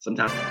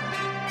sometimes.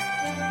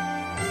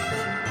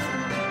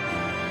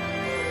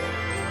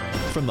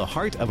 From the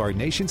heart of our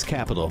nation's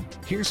capital,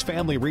 here's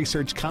Family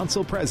Research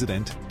Council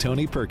President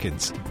Tony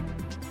Perkins.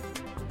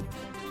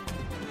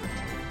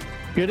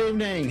 Good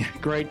evening.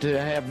 Great to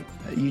have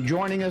you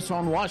joining us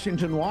on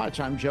Washington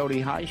Watch. I'm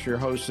Jody Heiss, your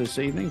host this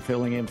evening,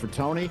 filling in for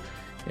Tony,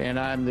 and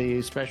I'm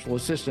the special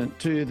assistant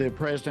to the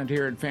president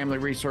here at Family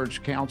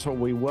Research Council.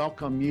 We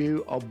welcome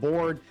you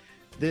aboard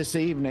this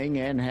evening,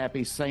 and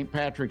happy St.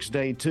 Patrick's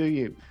Day to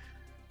you.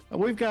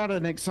 We've got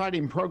an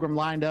exciting program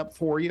lined up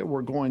for you.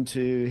 We're going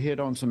to hit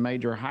on some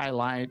major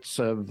highlights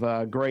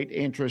of great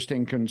interest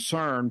and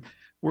concern.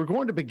 We're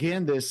going to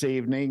begin this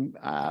evening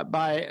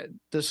by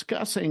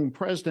discussing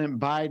President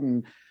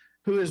Biden,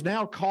 who is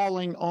now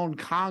calling on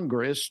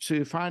Congress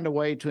to find a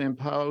way to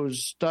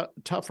impose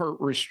tougher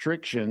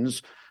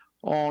restrictions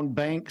on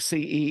bank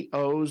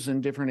CEOs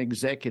and different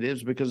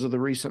executives because of the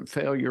recent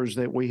failures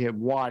that we have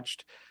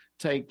watched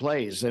take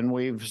place. And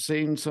we've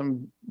seen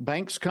some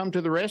banks come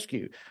to the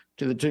rescue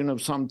to the tune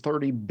of some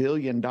 $30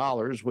 billion,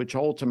 which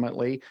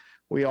ultimately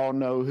we all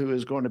know who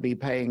is going to be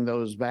paying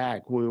those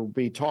back. We'll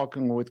be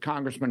talking with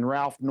Congressman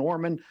Ralph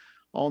Norman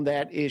on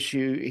that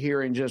issue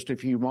here in just a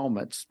few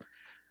moments.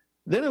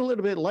 Then a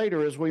little bit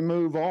later, as we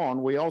move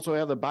on, we also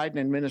have the Biden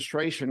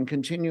administration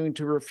continuing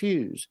to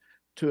refuse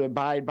to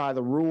abide by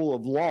the rule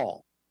of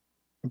law.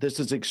 This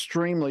is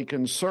extremely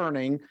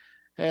concerning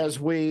as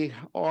we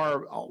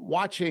are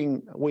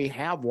watching, we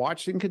have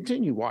watched and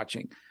continue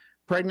watching.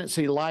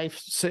 Pregnancy Life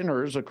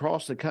Centers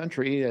across the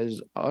country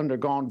has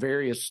undergone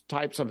various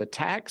types of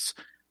attacks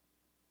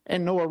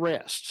and no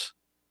arrests.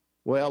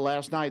 Well,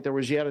 last night there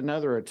was yet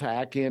another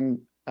attack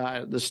in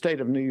the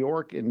state of New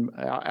York,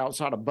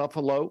 outside of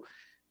Buffalo.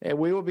 And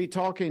we will be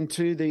talking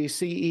to the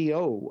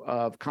CEO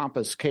of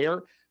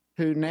CompassCare,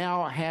 who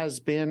now has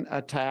been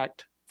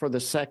attacked for the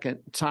second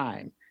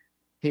time.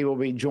 He will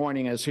be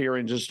joining us here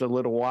in just a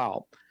little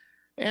while.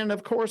 And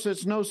of course,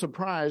 it's no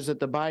surprise that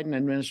the Biden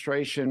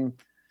administration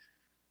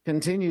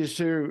continues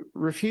to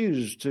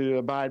refuse to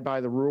abide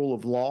by the rule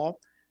of law.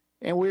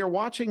 And we are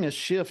watching a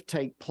shift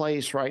take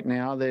place right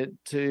now that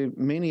to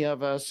many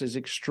of us is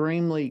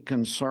extremely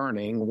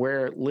concerning,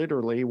 where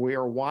literally we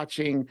are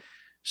watching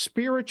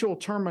spiritual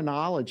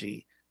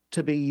terminology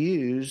to be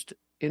used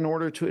in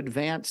order to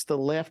advance the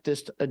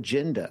leftist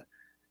agenda.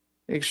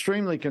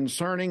 Extremely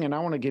concerning, and I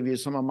want to give you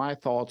some of my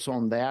thoughts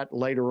on that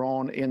later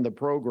on in the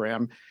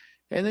program.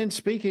 And then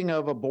speaking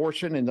of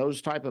abortion and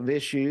those type of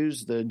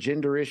issues, the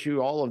gender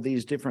issue, all of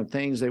these different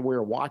things that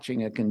we're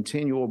watching a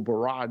continual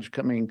barrage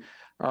coming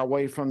our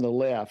way from the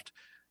left.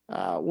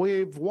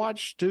 We've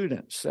watched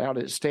students out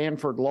at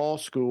Stanford Law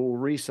School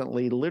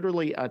recently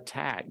literally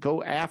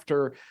go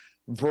after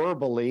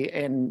verbally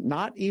and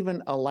not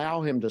even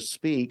allow him to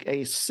speak,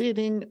 a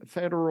sitting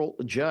federal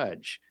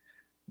judge.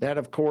 That,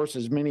 of course,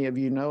 as many of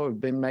you know, have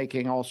been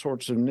making all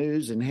sorts of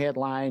news and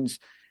headlines.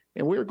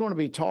 And we're going to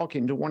be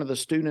talking to one of the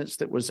students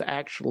that was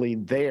actually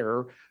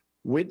there,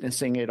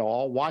 witnessing it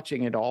all,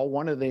 watching it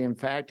all. In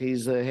fact,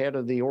 he's the head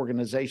of the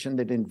organization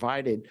that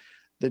invited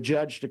the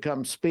judge to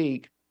come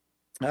speak.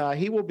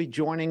 He will be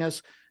joining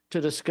us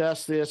to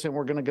discuss this, and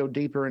we're going to go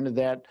deeper into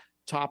that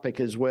topic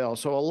as well.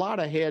 So a lot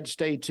ahead.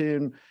 Stay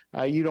tuned.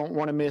 You don't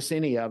want to miss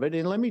any of it.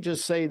 And let me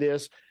just say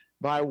this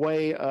by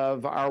way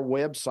of our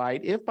website.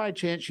 If by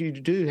chance you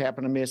do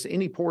happen to miss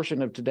any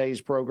portion of today's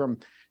program,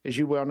 as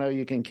you well know,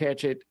 you can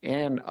catch it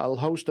and a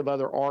host of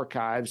other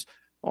archives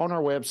on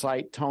our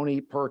website,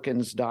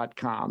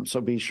 tonyperkins.com. So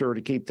be sure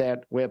to keep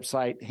that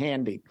website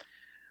handy.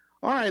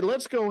 All right,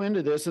 let's go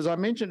into this. As I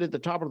mentioned at the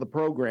top of the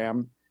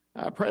program,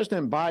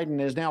 President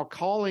Biden is now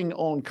calling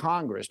on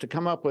Congress to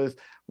come up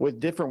with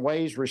different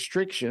ways,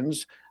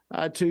 restrictions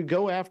to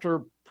go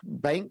after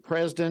bank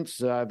presidents,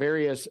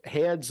 various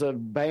heads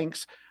of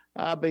banks,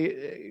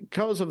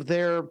 because of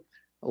their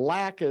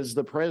lack, as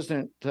the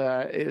president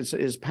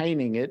is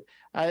painting it.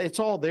 It's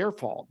all their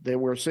fault that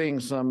we're seeing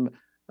some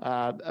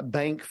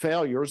bank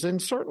failures,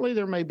 and certainly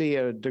there may be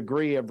a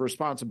degree of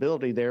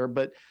responsibility there,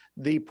 but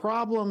the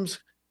problems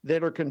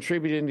that are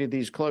contributing to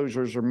these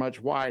closures are much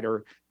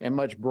wider and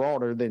much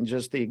broader than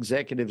just the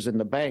executives in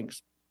the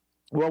banks.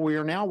 Well, we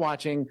are now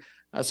watching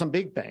some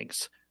big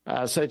banks,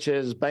 such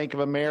as Bank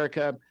of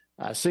America,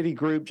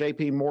 Citigroup,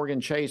 JP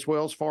Morgan Chase,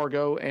 Wells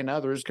Fargo, and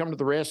others come to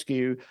the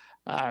rescue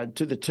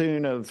to the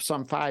tune of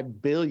some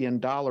 $5 billion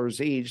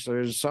each.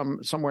 There's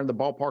somewhere in the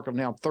ballpark of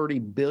now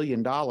 $30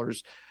 billion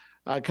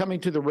coming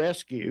to the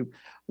rescue.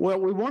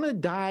 Well, we want to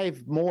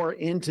dive more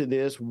into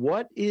this.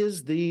 What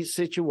is the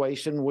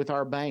situation with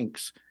our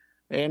banks?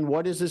 And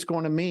what is this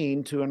going to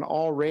mean to an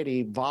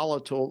already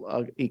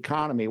volatile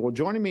economy? Well,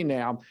 joining me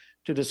now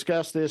to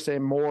discuss this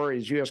and more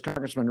is U.S.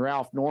 Congressman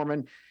Ralph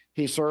Norman.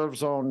 He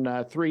serves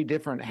on 3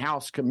 different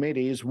House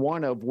committees,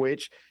 one of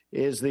which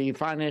is the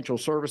Financial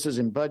Services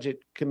and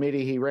Budget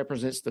Committee. He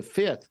represents the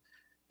 5th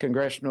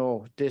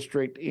Congressional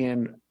District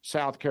in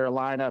South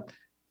Carolina.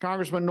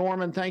 Congressman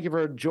Norman, thank you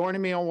for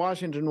joining me on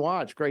Washington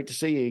Watch. Great to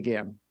see you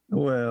again.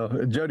 Well,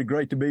 Jody,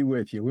 great to be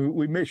with you.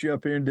 We miss you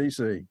up here in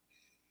D.C.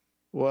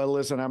 Well,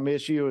 listen, I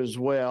miss you as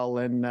well,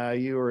 and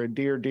you are a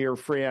dear, dear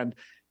friend,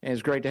 and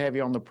it's great to have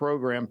you on the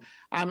program.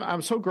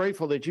 I'm so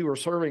grateful that you are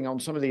serving on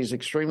some of these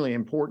extremely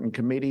important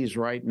committees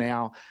right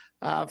now.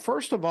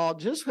 First of all,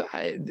 just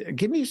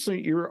give me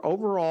your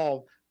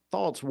overall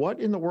thoughts. What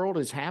in the world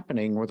is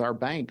happening with our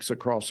banks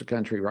across the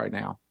country right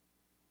now?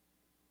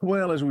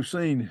 Well, as we've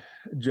seen,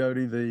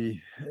 Jody, the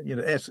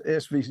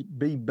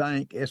SVB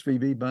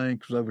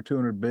Bank was over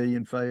 $200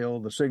 billion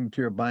failed. The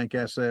Signature Bank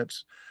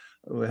assets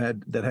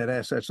had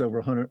assets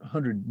over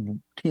 $110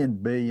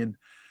 billion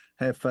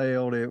have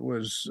failed. It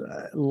was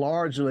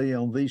largely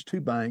on these two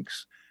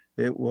banks.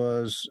 It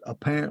was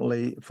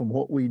apparently, from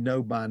what we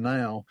know by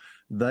now,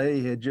 they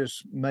had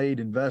just made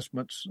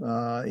investments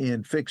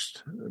in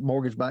fixed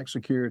mortgage-backed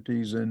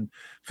securities and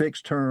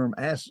fixed-term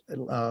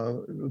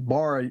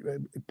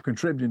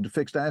contributing to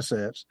fixed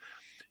assets,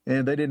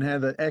 and they didn't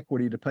have the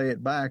equity to pay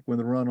it back when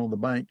the run on the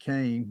bank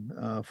came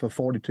for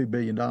 $42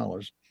 billion.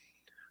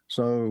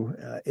 So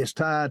it's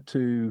tied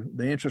to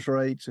the interest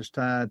rates. It's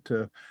tied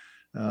to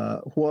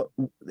what,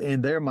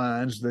 in their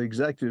minds, the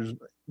executives'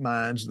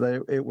 minds,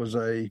 it was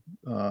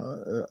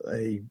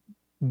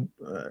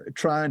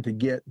trying to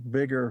get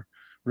bigger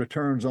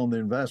returns on the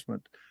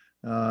investment,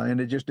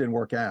 and it just didn't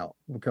work out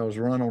because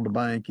the run on the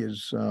bank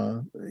is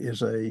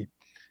a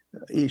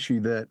issue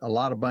that a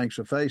lot of banks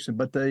are facing.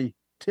 But they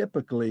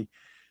typically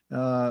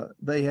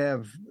they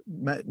have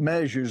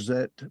measures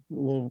that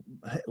will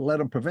let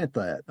them prevent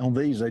that. On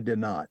these, they did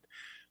not.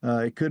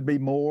 It could be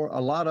more.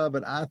 A lot of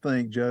it, I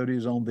think, Jody,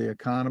 is on the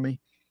economy.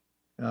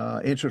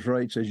 Interest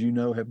rates, as you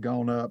know, have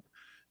gone up.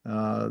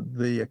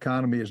 The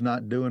economy is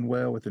not doing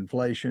well with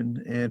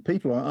inflation, and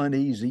people are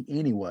uneasy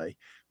anyway.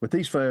 With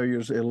these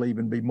failures, it'll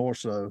even be more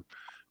so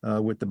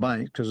with the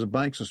banks, because the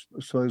banks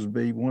are supposed to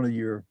be one of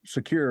your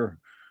secure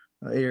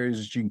areas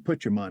that you can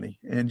put your money,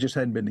 and just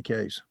hadn't been the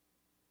case.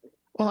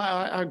 Well,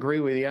 I agree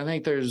with you. I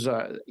think there's,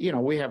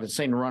 we haven't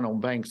seen a run on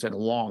banks in a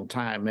long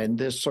time, and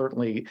this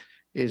certainly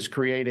is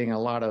creating a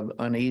lot of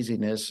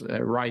uneasiness,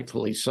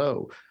 rightfully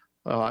so,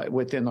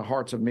 within the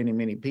hearts of many,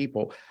 many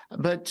people.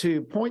 But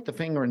to point the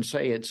finger and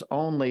say it's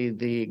only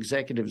the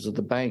executives of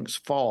the bank's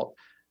fault,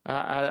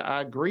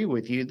 I agree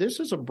with you. This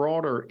is a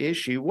broader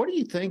issue. What do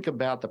you think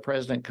about the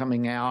president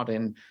coming out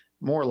and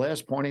more or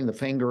less pointing the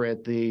finger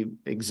at the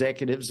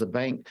executives, the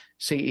bank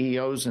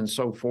CEOs and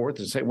so forth,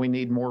 and say we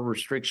need more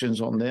restrictions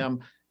on them?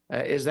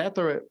 Is that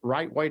the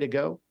right way to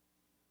go?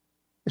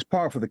 It's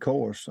par for the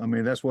course. I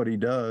mean, that's what he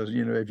does.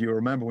 You know, if you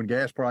remember when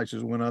gas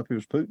prices went up, it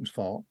was Putin's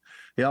fault.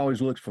 He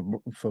always looks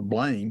for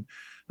blame.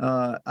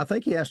 I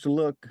think he has to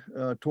look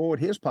toward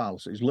his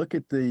policies. Look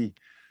at the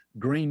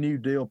Green New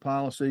Deal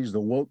policies, the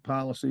woke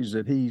policies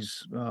that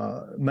he's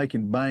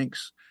making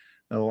banks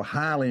or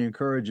highly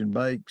encouraging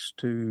banks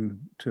to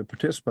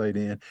participate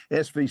in.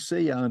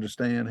 SVC, I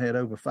understand, had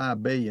over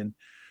 $5 billion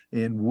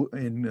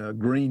in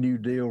Green New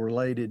Deal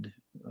related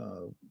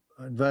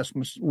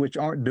investments, which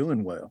aren't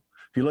doing well.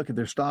 If you look at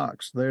their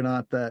stocks, they're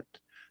not that.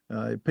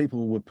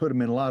 People would put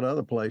them in a lot of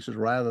other places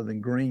rather than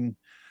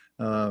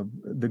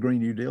the Green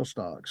New Deal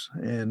stocks.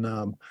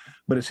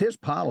 But it's his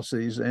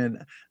policies,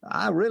 and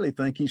I really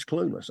think he's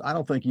clueless. I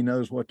don't think he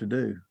knows what to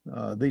do.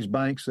 These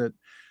banks that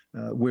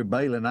we're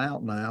bailing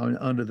out now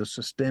under the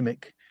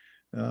systemic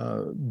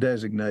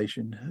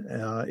designation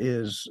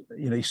is,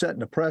 he's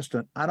setting a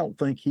precedent I don't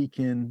think he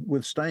can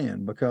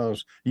withstand,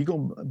 because you're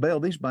going to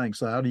bail these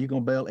banks out, or you're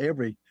going to bail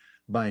every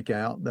bank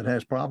out that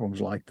has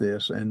problems like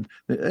this. And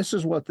this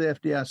is what the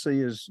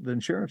FDIC the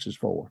insurance is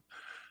for.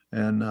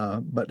 And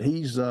but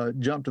he's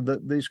jumped to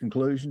these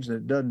conclusions, and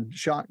it doesn't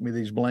shock me that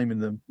he's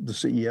blaming the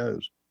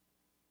CEOs.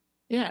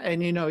 Yeah,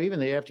 and even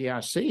the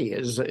FDIC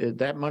is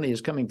that money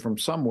is coming from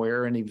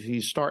somewhere, and if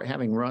you start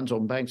having runs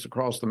on banks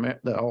across the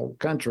whole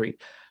country,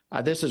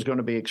 this is going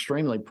to be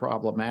extremely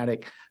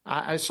problematic.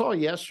 I saw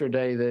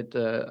yesterday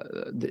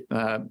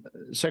that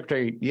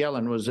Secretary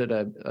Yellen was at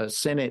a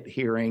Senate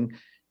hearing,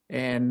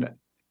 and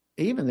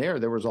even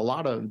there was a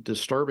lot of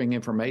disturbing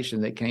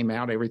information that came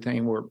out.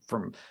 Everything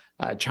from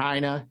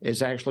China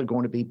is actually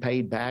going to be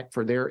paid back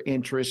for their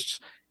interests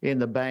in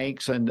the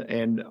banks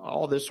and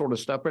all this sort of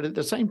stuff. But at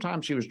the same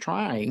time, she was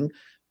trying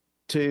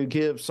to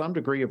give some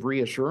degree of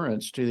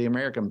reassurance to the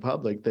American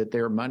public that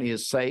their money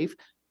is safe,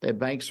 that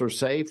banks are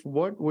safe.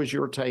 What was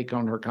your take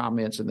on her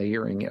comments in the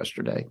hearing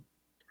yesterday?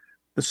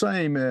 The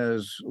same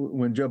as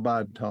when Joe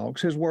Biden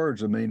talks. His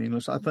words are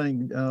meaningless. I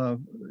think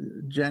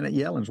Janet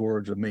Yellen's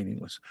words are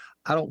meaningless.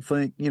 I don't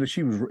think,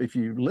 she was, if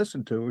you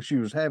listen to her, she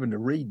was having to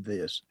read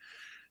this.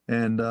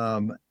 And,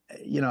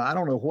 I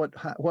don't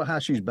know how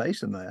she's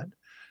basing that.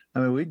 I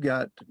mean, we've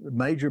got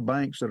major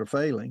banks that are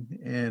failing,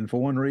 and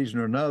for one reason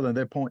or another,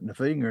 they're pointing the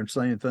finger and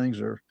saying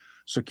things are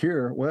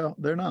secure. Well,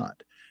 they're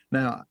not.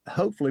 Now,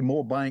 hopefully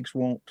more banks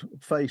won't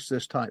face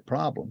this type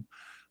problem.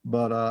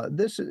 But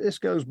this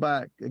goes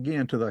back,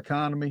 again, to the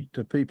economy,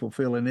 to people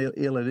feeling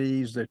ill at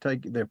ease.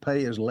 Their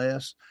pay is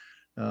less,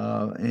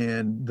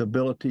 and the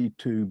ability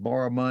to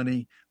borrow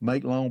money,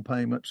 make loan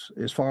payments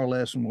is far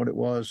less than what it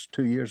was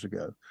 2 years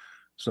ago.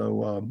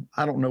 So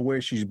I don't know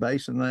where she's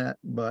basing that,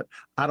 but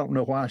I don't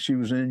know why she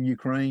was in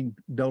Ukraine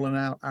doling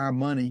out our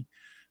money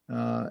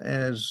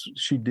as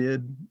she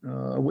did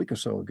a week or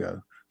so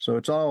ago. So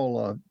it's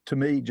all, to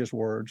me, just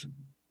words.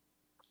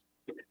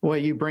 Well,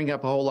 you bring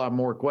up a whole lot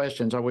more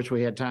questions. I wish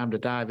we had time to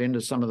dive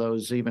into some of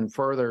those even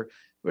further.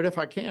 But if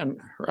I can,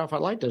 Ralph,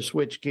 I'd like to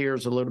switch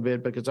gears a little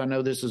bit because I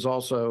know this is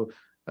also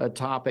a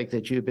topic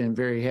that you've been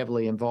very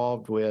heavily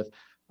involved with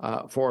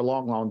for a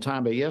long, long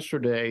time. But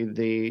yesterday,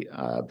 the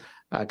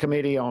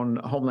Committee on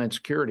Homeland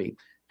Security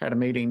had a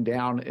meeting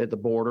down at the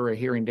border, a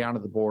hearing down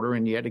at the border,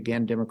 and yet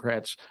again,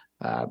 Democrats,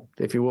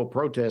 if you will,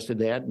 protested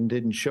that and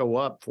didn't show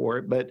up for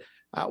it. But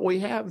we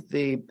have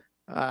the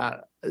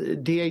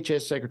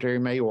DHS Secretary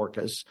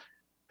Mayorkas,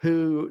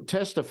 who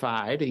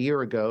testified a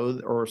year ago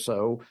or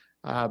so,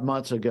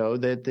 months ago,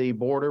 that the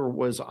border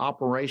was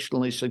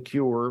operationally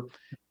secure.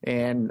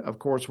 And of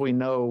course, we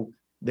know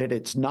that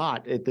it's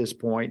not at this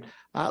point.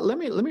 Let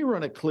me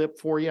run a clip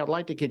for you. I'd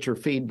like to get your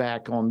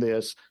feedback on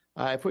this.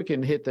 If we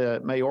can hit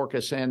the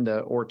Mayorkas and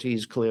the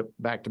Ortiz clip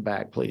back to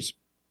back, please.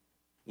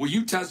 Will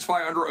you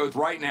testify under oath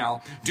right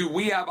now? Do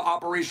we have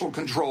operational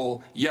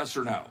control, yes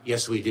or no?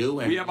 Yes, we do.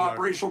 And we have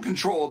operational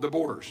control of the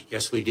borders.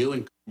 Yes, we do.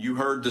 And you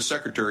heard the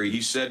secretary.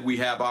 He said we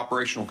have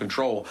operational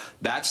control.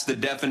 That's the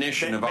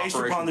definition of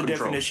operational control. Based upon the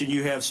definition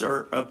you have,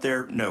 sir, up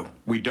there, no.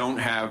 We don't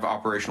have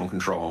operational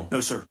control. No,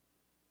 sir.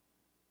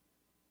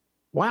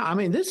 Wow, I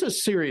mean, this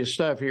is serious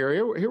stuff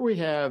here. Here we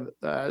have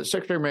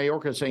Secretary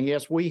Mayorkas saying,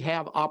 yes, we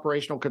have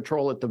operational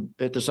control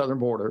at the southern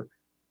border.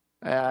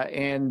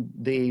 And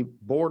the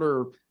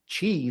border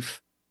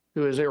chief,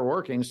 who is there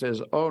working,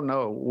 says, oh,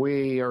 no,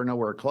 we are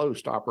nowhere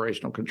close to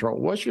operational control.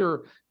 What's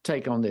your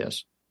take on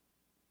this?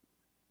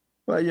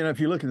 Well, if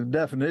you look at the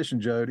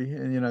definition, Jody,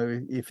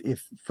 and,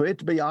 if for it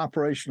to be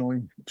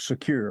operationally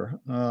secure,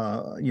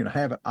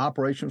 have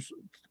operational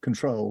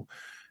control,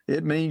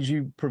 it means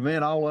you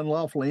prevent all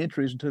unlawful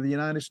entries into the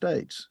United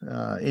States,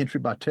 entry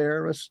by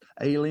terrorists,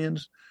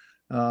 aliens,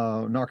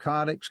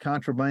 narcotics,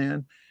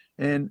 contraband.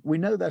 And we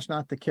know that's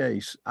not the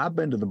case. I've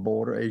been to the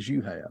border, as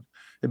you have.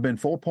 There have been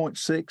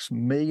 4.6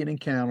 million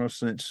encounters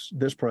since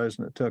this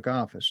president took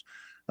office,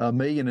 1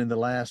 million in the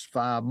last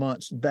 5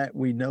 months that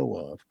we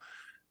know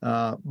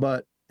of.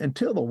 But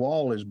until the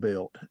wall is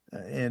built,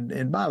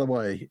 and by the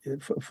way,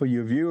 for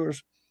your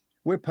viewers,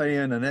 we're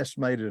paying an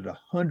estimated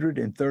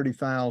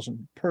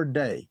 $130,000 per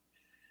day,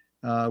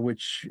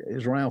 which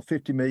is around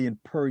 $50 million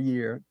per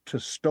year, to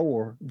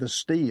store the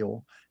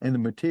steel and the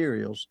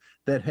materials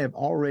that have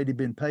already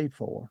been paid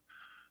for.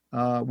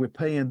 We're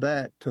paying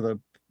that to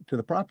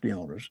the property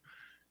owners,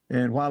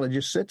 and while it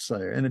just sits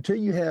there, and until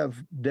you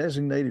have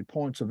designated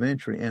points of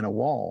entry and a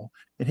wall,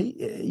 and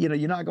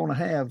you're not going to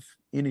have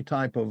any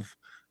type of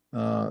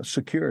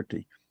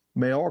security.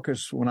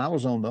 Mayorkas, when I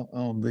was on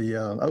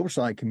the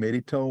oversight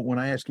committee, when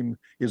I asked him,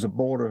 is the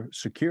border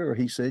secure?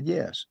 He said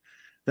yes.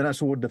 Then I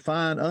said, well,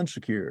 define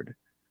unsecured.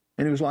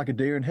 And it was like a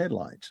deer in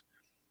headlights.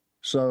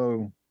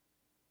 So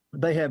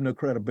they have no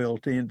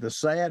credibility. And the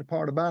sad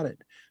part about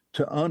it,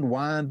 to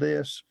unwind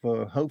this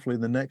for hopefully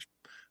the next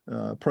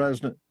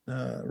president,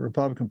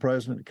 Republican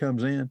president that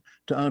comes in,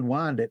 to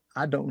unwind it,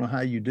 I don't know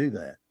how you do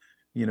that.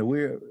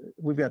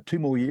 We've got 2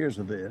 more years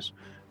of this.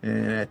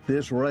 And at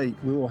this rate,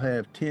 we will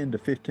have 10 to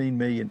 15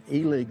 million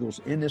illegals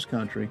in this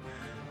country,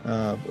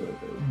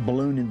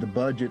 ballooning the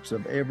budgets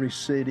of every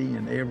city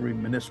and every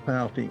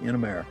municipality in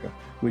America,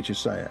 which is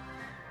sad.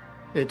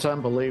 It's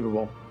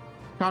unbelievable.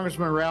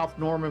 Congressman Ralph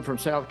Norman from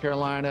South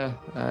Carolina,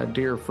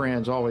 dear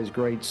friends, always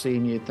great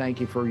seeing you. Thank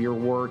you for your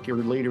work, your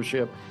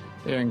leadership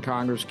there in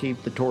Congress.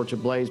 Keep the torch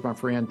ablaze, my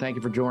friend. Thank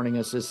you for joining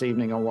us this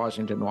evening on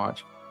Washington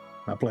Watch.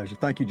 My pleasure.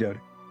 Thank you, Jody.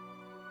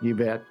 You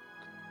bet.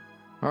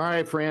 All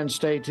right, friends,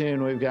 stay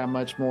tuned. We've got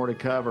much more to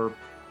cover.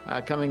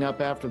 Coming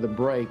up after the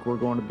break, we're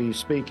going to be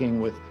speaking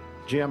with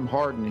Jim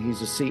Harden. He's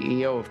the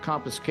CEO of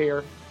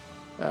CompassCare,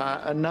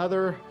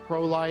 another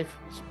pro-life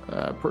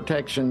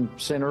protection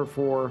center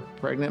for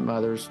pregnant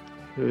mothers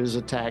who is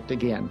attacked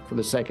again for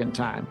the second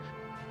time.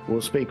 We'll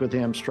speak with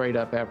him straight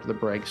up after the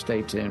break.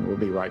 Stay tuned. We'll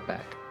be right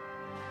back.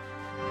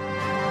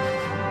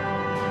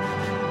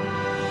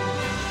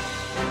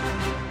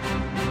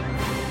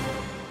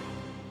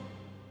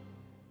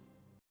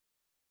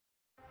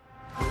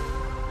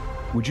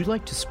 Would you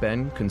like to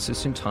spend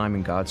consistent time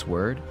in God's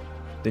Word?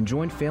 Then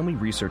join Family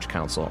Research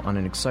Council on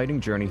an exciting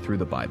journey through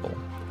the Bible.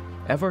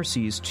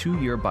 FRC's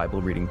 2-year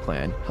Bible reading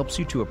plan helps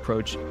you to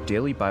approach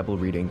daily Bible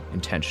reading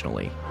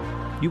intentionally.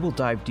 You will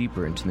dive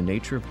deeper into the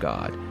nature of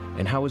God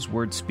and how His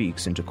Word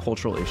speaks into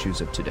cultural issues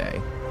of today.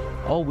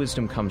 All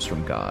wisdom comes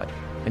from God,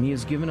 and He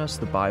has given us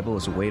the Bible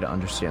as a way to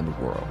understand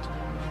the world.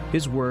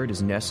 His Word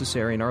is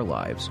necessary in our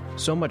lives,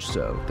 so much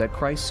so that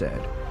Christ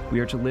said, we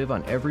are to live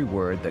on every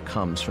word that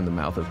comes from the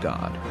mouth of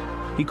God.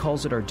 He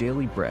calls it our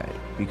daily bread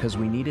because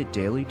we need it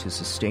daily to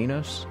sustain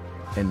us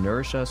and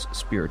nourish us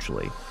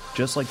spiritually,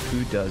 just like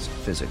food does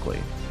physically.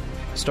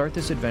 Start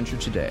this adventure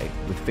today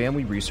with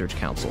Family Research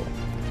Council.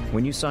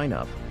 When you sign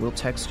up, we'll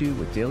text you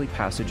with daily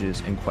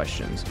passages and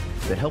questions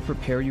that help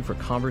prepare you for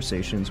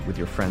conversations with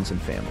your friends and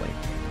family.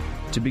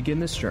 To begin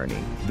this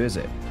journey,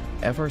 visit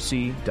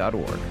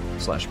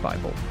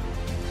frc.org/Bible.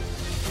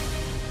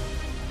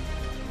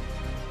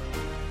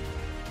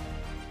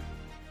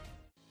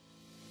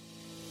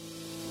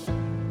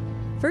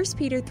 1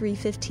 Peter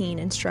 3:15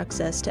 instructs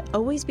us to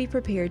always be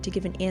prepared to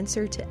give an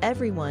answer to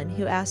everyone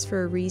who asks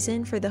for a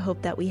reason for the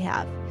hope that we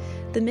have.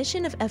 The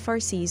mission of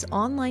FRC's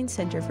online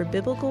Center for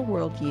Biblical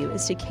Worldview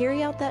is to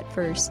carry out that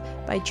verse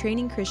by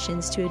training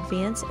Christians to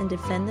advance and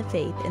defend the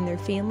faith in their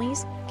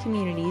families,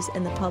 communities,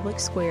 and the public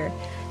square,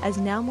 as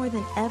now more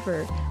than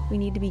ever, we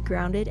need to be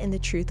grounded in the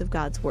truth of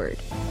God's Word.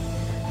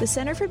 The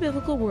Center for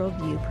Biblical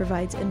Worldview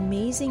provides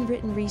amazing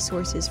written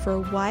resources for a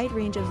wide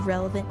range of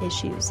relevant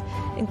issues,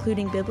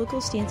 including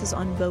biblical stances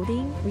on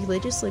voting,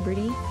 religious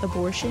liberty,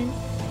 abortion,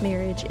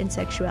 marriage, and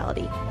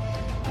sexuality.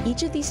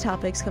 Each of these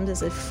topics comes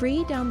as a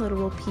free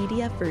downloadable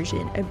PDF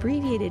version,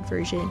 abbreviated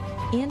version,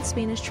 and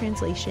Spanish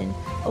translation,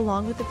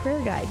 along with a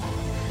prayer guide.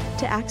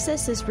 To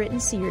access this written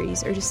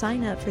series or to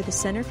sign up for the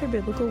Center for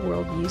Biblical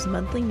Worldview's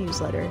monthly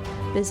newsletter,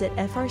 visit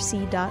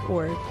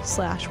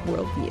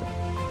frc.org/worldview.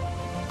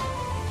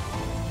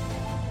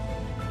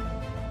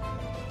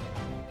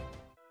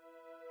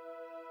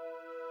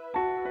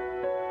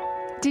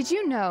 Did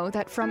you know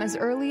that from as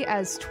early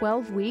as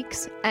 12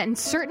 weeks, and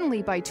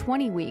certainly by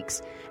 20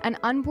 weeks, an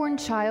unborn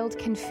child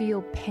can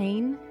feel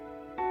pain?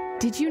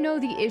 Did you know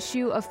the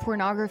issue of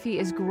pornography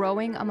is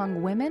growing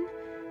among women?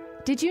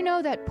 Did you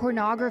know that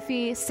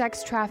pornography,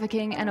 sex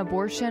trafficking, and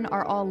abortion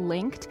are all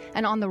linked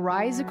and on the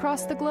rise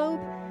across the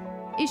globe?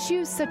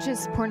 Issues such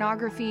as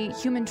pornography,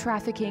 human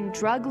trafficking,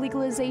 drug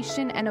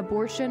legalization, and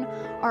abortion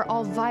are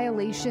all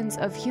violations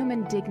of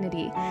human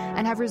dignity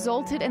and have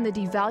resulted in the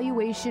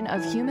devaluation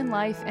of human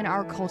life in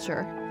our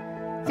culture.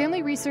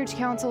 Family Research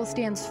Council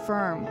stands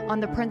firm on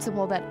the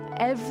principle that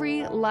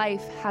every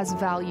life has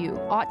value,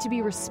 ought to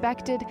be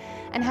respected,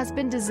 and has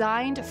been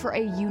designed for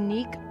a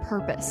unique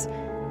purpose.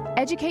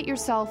 Educate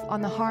yourself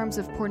on the harms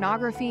of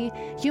pornography,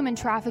 human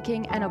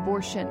trafficking, and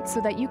abortion so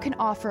that you can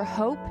offer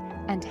hope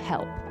and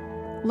help.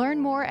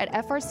 Learn more at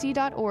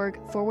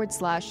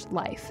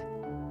frc.org/life.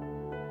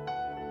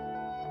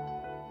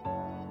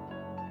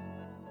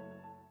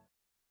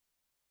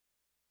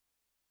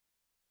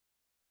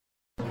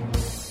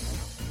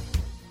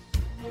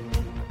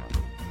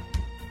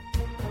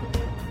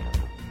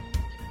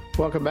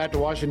 Welcome back to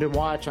Washington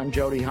Watch. I'm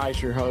Jody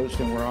Heiss, your host,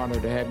 and we're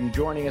honored to have you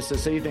joining us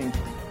this evening.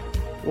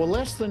 Well,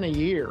 less than a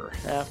year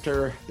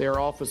after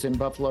their office in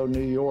Buffalo, New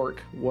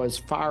York was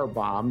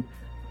firebombed,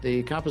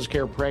 the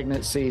CompassCare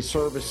Pregnancy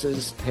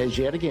Services has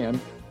yet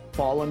again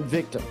fallen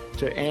victim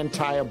to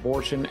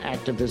anti-abortion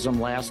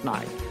activism last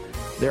night.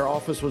 Their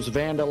office was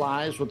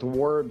vandalized with the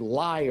word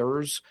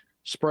liars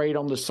sprayed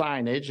on the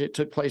signage. It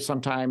took place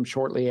sometime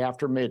shortly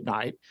after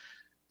midnight.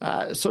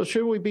 So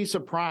should we be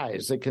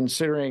surprised that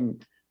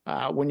considering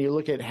when you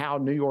look at how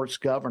New York's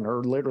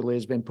governor literally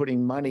has been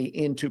putting money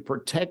into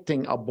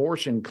protecting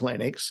abortion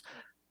clinics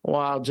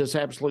while just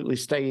absolutely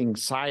staying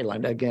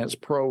silent against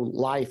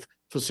pro-life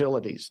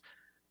facilities?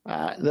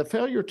 The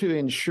failure to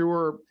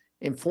ensure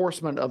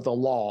enforcement of the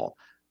law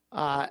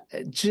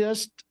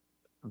just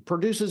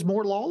produces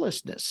more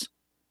lawlessness.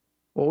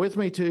 Well, with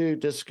me to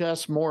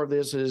discuss more of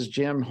this is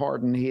Jim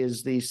Harden. He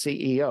is the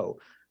CEO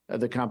of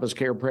the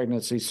CompassCare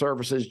Pregnancy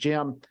Services.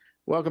 Jim,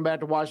 welcome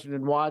back to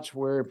Washington Watch.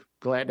 We're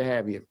glad to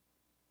have you.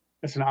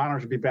 It's an honor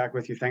to be back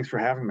with you. Thanks for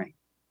having me.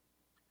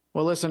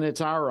 Well, listen,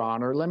 it's our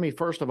honor. Let me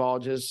first of all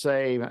just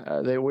say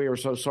that we are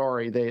so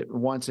sorry that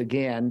once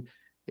again,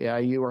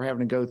 you are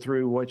having to go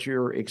through what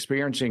you're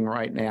experiencing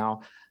right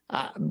now.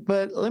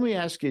 But let me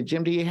ask you,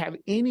 Jim, do you have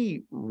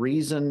any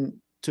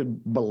reason to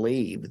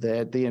believe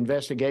that the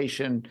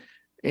investigation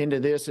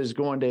into this is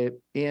going to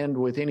end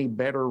with any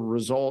better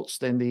results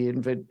than the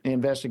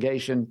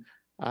investigation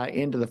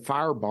into the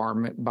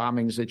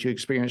bombings that you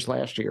experienced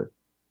last year?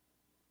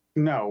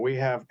 No, we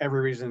have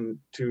every reason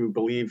to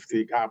believe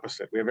the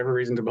opposite. We have every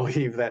reason to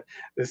believe that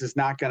this is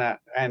not going to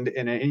end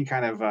in any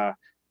kind of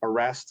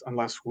arrest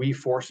unless we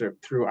force it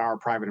through our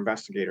private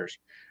investigators,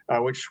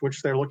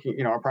 which they're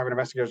looking, our private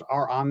investigators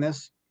are on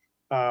this.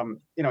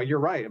 You're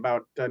right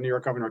about New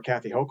York Governor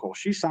Kathy Hochul.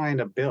 She signed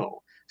a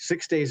bill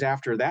 6 days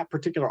after that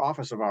particular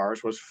office of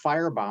ours was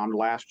firebombed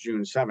last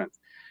June 7th.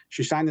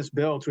 She signed this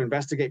bill to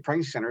investigate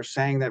pregnancy centers,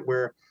 saying that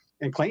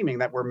claiming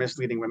that we're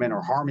misleading women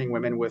or harming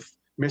women with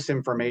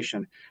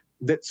misinformation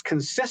that's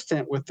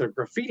consistent with the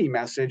graffiti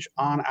message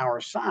on our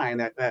sign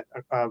that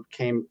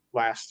came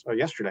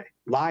yesterday.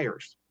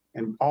 Liars,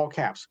 in all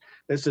caps.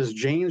 This is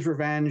Jane's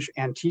Revenge,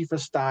 Antifa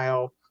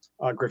style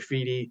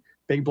graffiti,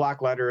 big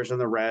block letters in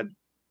the red.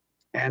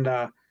 And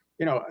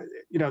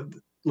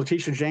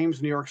Letitia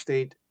James, New York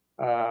State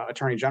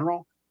Attorney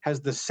General,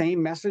 has the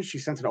same message. She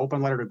sent an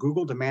open letter to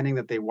Google demanding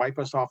that they wipe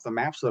us off the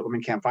map so that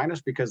women can't find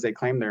us because they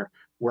claim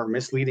we're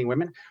misleading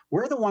women.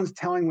 We're the ones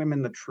telling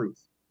women the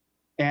truth.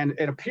 And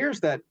it appears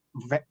that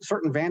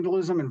certain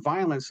vandalism and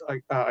violence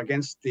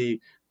against the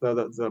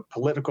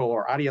political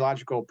or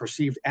ideological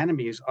perceived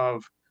enemies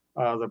of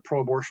the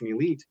pro-abortion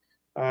elite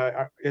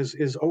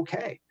is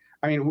okay.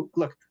 I mean,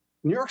 look,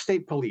 New York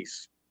State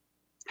Police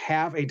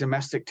have a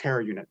domestic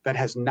terror unit that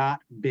has not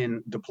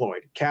been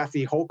deployed.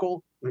 Kathy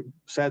Hochul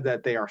said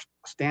that they are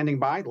standing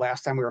by.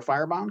 Last time we were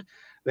firebombed,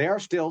 they are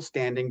still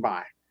standing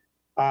by.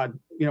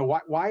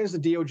 Why is the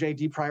DOJ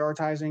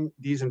deprioritizing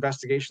these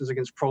investigations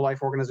against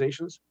pro-life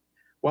organizations?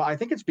 Well, I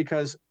think it's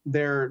because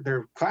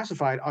they're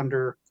classified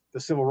under the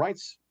Civil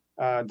Rights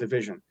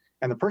Division,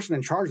 and the person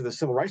in charge of the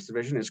Civil Rights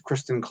Division is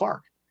Kristen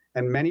Clark,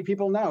 and many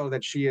people know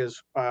that she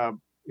is, a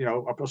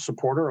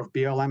supporter of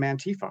BLM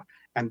Antifa,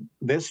 and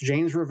this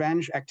Jane's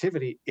Revenge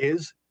activity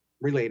is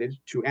related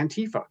to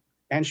Antifa,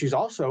 and she's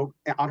also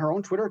on her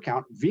own Twitter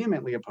account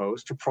vehemently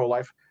opposed to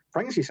pro-life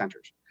pregnancy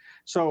centers.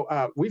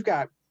 So we've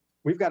got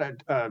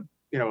a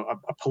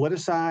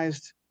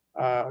politicized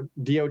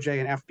DOJ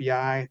and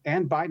FBI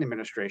and Biden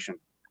administration.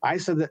 I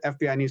said that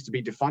FBI needs to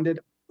be defunded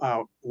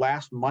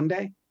last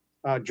Monday.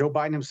 Joe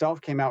Biden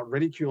himself came out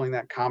ridiculing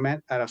that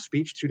comment at a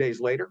speech 2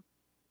 days later,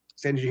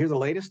 saying, "Did you hear the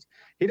latest?"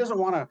 He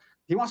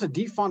wants to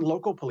defund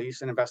local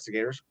police and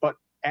investigators, but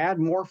add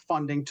more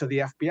funding to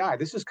the FBI.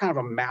 This is kind of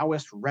a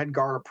Maoist Red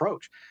Guard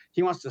approach.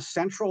 He wants to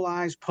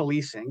centralize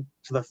policing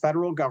to the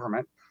federal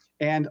government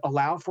and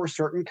allow for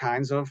certain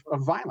kinds of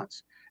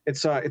violence.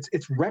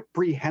 It's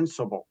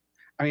reprehensible.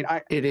 I mean,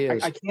 it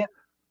is.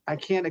 I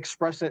can't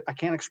express it. I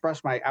can't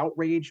express my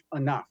outrage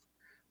enough.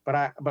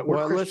 But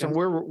listen,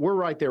 we're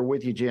right there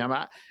with you, Jim.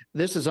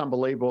 This is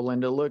unbelievable.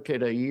 And to look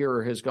at a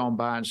year has gone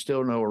by and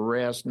still no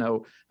arrest.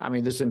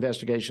 This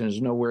investigation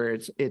is nowhere.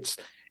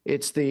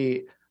 It's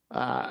the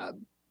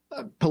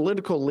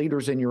political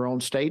leaders in your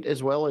own state,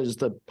 as well as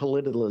the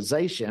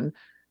politicalization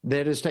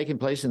that is taking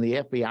place in the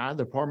FBI,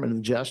 the Department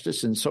of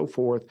Justice, and so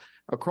forth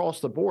across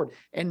the board.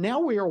 And now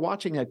we are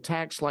watching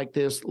attacks like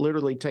this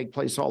literally take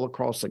place all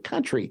across the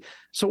country.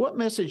 So what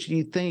message do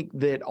you think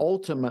that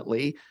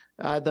ultimately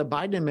the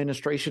Biden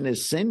administration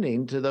is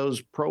sending to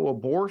those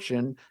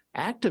pro-abortion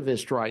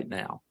activists right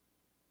now?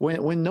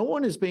 When no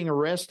one is being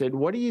arrested,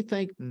 what do you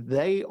think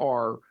they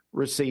are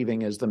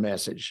receiving as the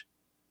message?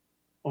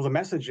 Well, the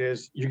message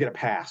is you get a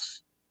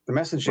pass. The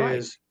message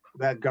is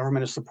that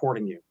government is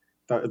supporting you.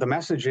 The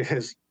message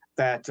is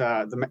that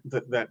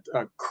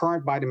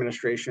current Biden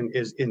administration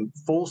is in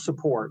full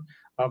support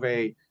of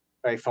a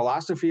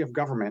philosophy of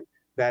government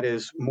that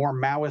is more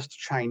Maoist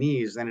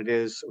Chinese than it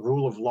is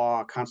rule of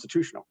law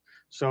constitutional.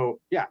 So,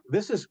 yeah,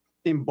 this is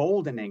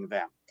emboldening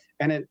them.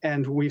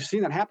 And we've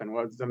seen that happen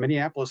with the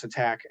Minneapolis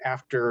attack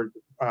after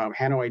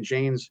Hanoi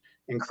Jane's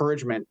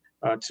encouragement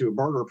to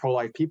murder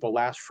pro-life people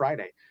last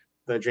Friday.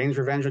 The Jane's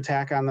Revenge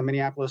attack on the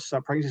Minneapolis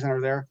Pregnancy Center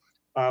there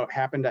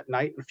happened at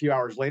night. A few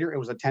hours later, it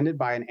was attended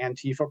by an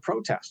Antifa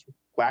protest,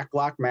 black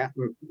bloc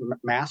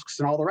masks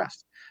and all the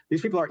rest.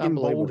 These people are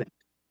emboldened.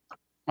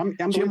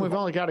 Jim, we've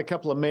only got a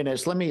couple of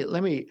minutes.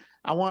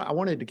 I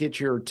wanted to get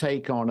your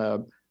take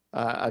on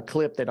a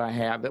clip that I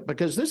have,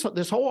 because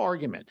this whole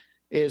argument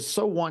is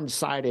so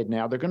one-sided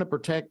now. They're going to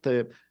protect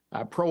the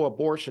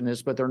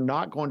pro-abortionists, but they're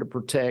not going to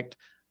protect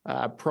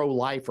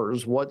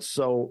pro-lifers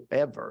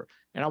whatsoever.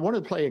 And I want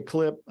to play a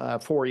clip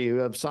for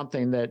you of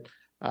something that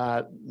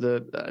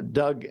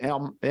Doug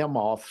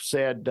Emhoff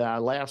said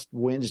last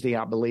Wednesday,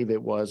 I believe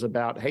it was,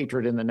 about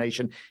hatred in the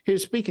nation. He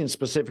was speaking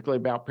specifically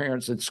about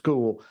parents at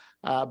school.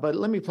 But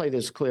let me play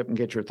this clip and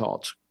get your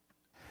thoughts.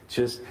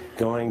 Just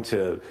going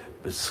to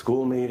the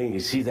school meeting, you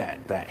see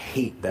that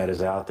hate that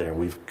is out there.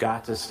 We've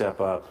got to step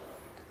up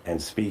and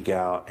speak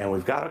out, and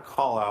we've got to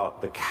call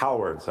out the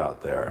cowards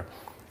out there.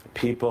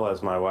 People,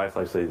 as my wife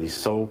likes to say, these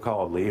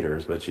so-called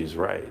leaders, but she's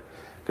right.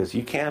 Because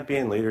you can't be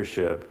in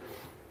leadership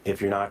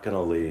if you're not going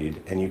to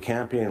lead, and you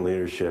can't be in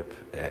leadership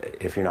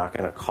if you're not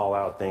going to call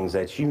out things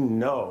that you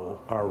know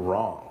are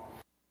wrong.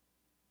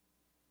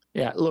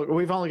 Yeah, look,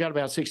 we've only got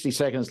about 60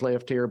 seconds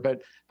left here,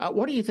 but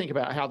what do you think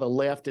about how the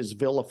left is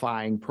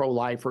vilifying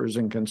pro-lifers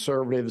and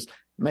conservatives,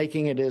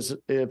 making it as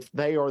if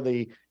they are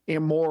the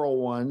immoral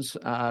ones,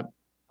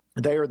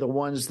 they are the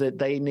ones that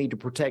they need to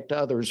protect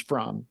others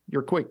from?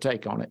 Your quick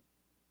take on it.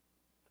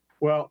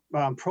 Well,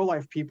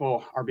 pro-life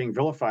people are being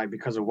vilified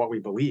because of what we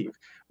believe.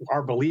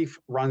 Our belief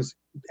runs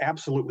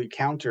absolutely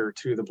counter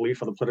to the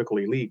belief of the political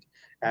elite,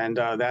 and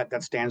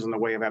that stands in the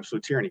way of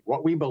absolute tyranny.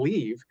 What we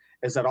believe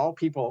is that all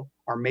people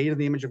are made in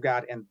the image of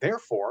God and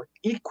therefore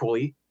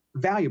equally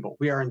valuable.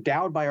 We are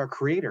endowed by our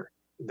Creator,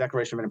 the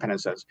Declaration of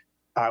Independence says,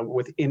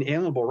 with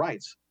inalienable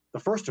rights. The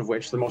first of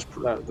which,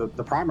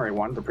 the primary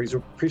one, that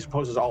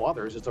presupposes all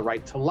others, is the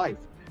right to life.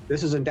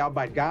 This is endowed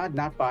by God,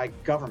 not by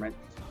government.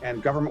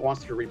 And government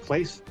wants to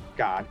replace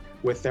God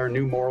with their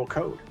new moral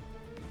code.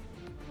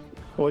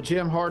 Well,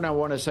 Jim Harden, I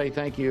want to say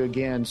thank you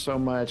again so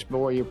much.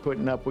 Boy, you're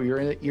putting up. You're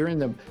in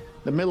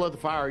the middle of the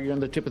fire. You're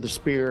in the tip of the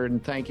spear.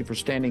 And thank you for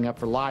standing up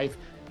for life.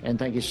 And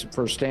thank you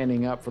for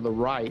standing up for the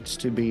rights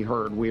to be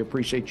heard. We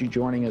appreciate you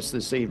joining us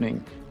this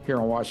evening here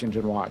on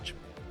Washington Watch.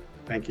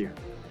 Thank you.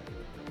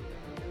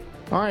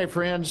 All right,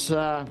 friends,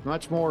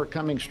 much more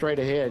coming straight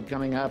ahead.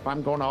 Coming up,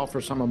 I'm going to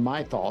offer some of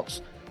my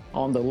thoughts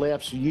on the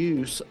left's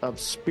use of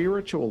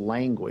spiritual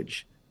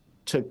language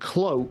to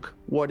cloak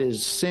what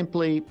is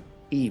simply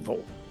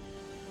evil.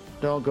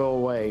 Don't go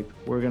away.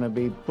 We're going to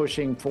be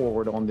pushing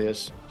forward on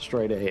this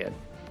straight ahead.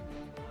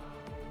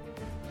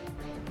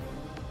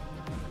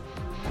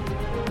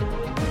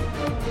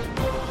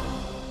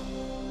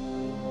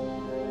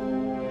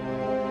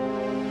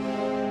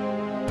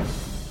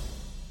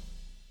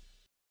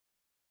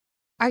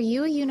 Are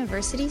you a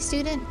university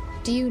student?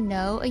 Do you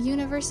know a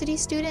university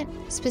student,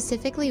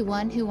 specifically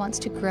one who wants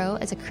to grow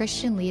as a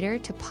Christian leader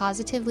to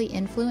positively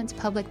influence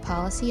public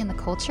policy and the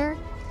culture?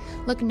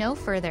 Look no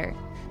further.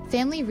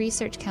 Family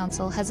Research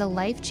Council has a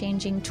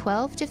life-changing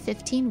 12 to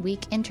 15-week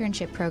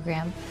internship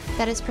program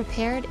that has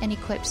prepared and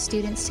equipped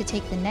students to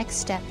take the next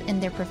step in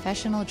their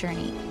professional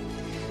journey.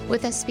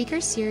 With a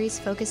speaker series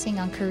focusing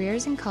on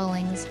careers and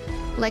callings,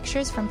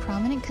 lectures from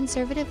prominent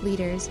conservative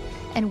leaders,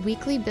 and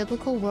weekly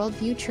biblical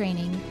worldview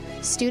training,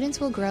 students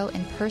will grow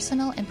in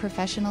personal and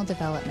professional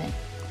development.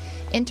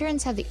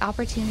 Interns have the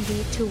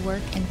opportunity to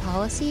work in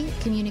policy,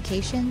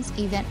 communications,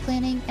 event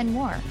planning, and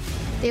more.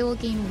 They will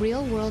gain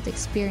real-world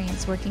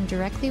experience working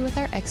directly with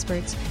our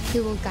experts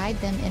who will guide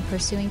them in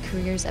pursuing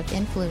careers of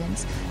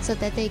influence so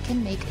that they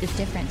can make a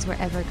difference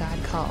wherever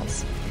God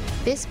calls.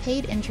 This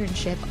paid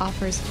internship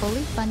offers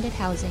fully funded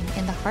housing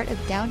in the heart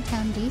of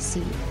downtown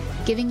D.C.,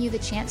 giving you the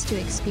chance to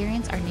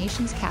experience our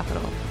nation's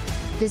capital.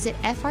 Visit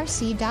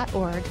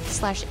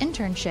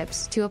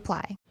frc.org/internships to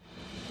apply.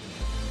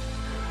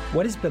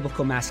 What is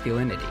biblical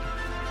masculinity?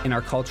 In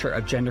our culture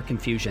of gender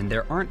confusion,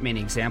 there aren't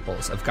many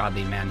examples of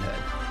godly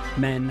manhood.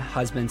 Men,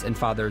 husbands, and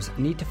fathers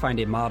need to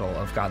find a model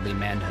of godly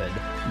manhood,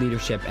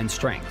 leadership, and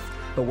strength.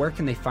 But where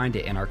can they find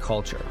it in our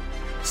culture?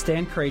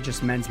 Stand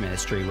Courageous Men's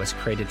Ministry was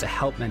created to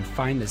help men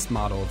find this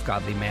model of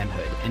godly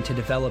manhood and to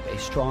develop a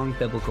strong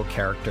biblical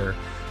character,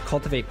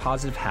 cultivate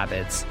positive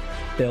habits,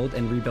 build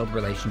and rebuild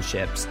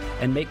relationships,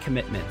 and make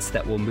commitments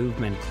that will move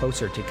men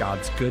closer to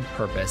God's good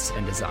purpose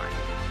and design.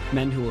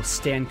 Men who will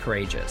stand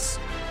courageous.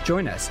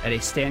 Join us at a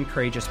Stand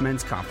Courageous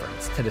Men's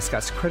Conference to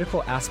discuss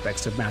critical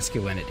aspects of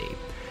masculinity.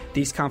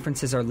 These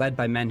conferences are led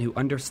by men who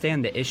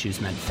understand the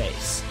issues men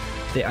face.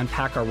 They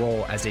unpack our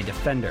role as a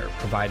defender,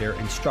 provider,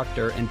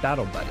 instructor, and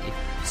battle buddy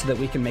so that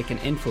we can make an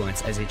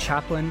influence as a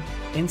chaplain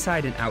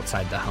inside and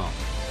outside the home.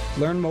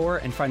 Learn more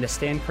and find a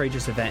Stand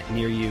Courageous event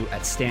near you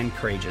at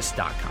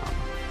standcourageous.com.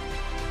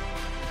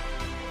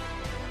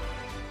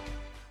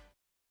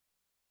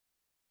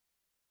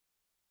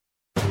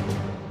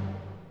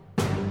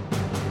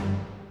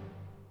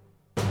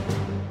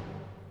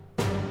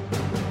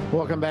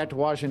 Welcome back to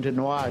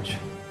Washington Watch.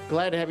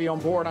 Glad to have you on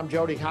board. I'm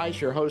Jody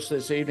Heiss, your host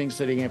this evening,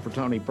 sitting in for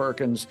Tony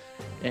Perkins,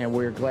 and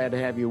we're glad to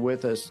have you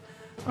with us.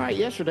 All right,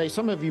 yesterday,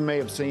 some of you may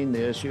have seen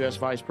this. U.S.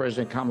 Vice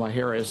President Kamala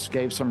Harris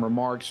gave some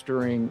remarks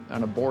during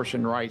an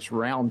abortion rights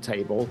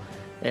roundtable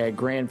at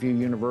Grandview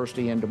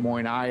University in Des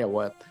Moines,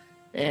 Iowa.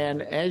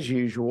 And as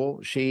usual,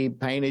 she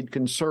painted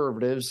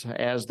conservatives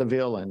as the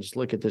villains.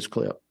 Look at this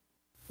clip.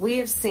 We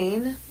have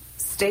seen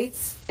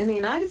states in the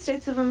United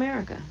States of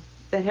America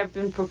that have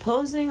been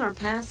proposing or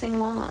passing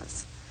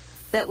laws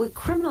that would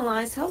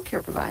criminalize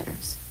healthcare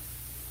providers.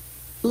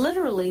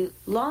 Literally,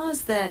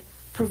 laws that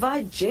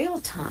provide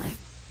jail time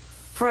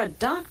for a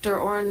doctor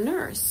or a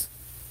nurse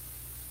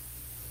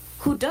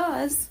who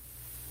does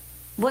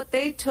what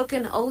they took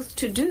an oath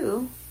to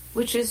do,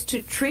 which is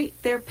to treat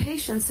their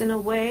patients in a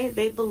way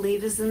they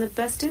believe is in the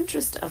best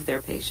interest of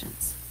their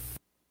patients.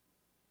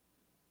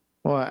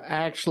 Well,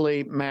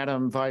 actually,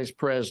 Madam Vice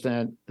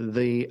President,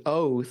 the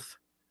oath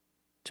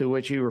to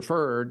which you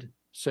referred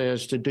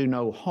says to do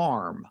no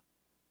harm,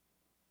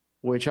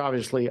 which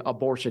obviously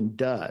abortion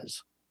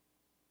does.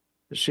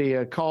 She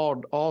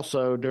called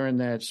also during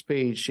that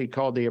speech, she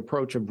called the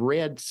approach of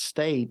red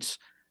states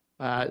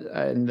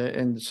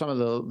and some of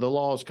the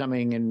laws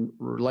coming in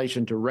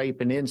relation to rape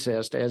and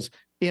incest as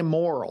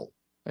immoral.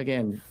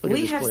 Again, look at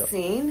this clip. We have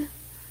seen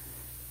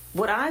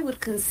what I would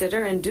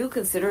consider and do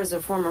consider as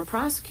a former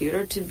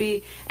prosecutor to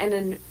be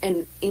an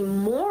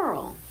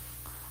immoral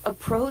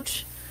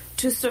approach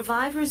to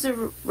survivors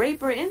of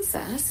rape or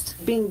incest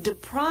being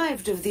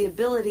deprived of the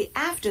ability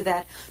after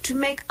that to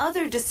make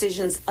other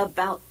decisions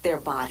about their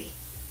body.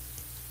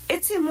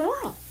 It's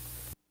immoral.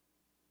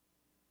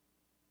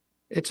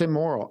 It's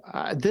immoral.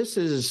 This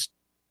is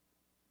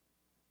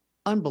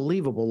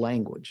unbelievable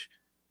language.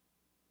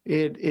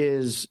 It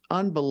is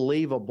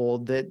unbelievable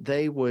that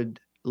they would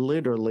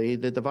literally,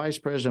 that the vice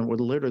president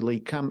would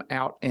literally come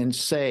out and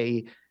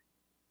say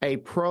a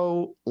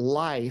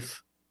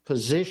pro-life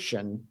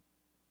position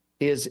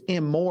is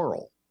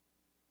immoral.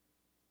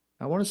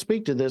 I want to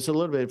speak to this a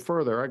little bit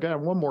further. I got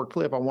one more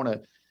clip I want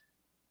to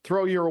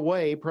throw your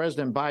way.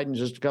 President Biden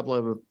just a couple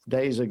of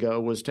days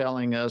ago was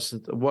telling us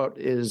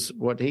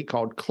what he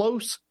called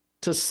close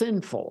to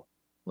sinful.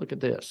 Look at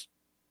this.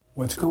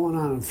 What's going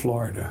on in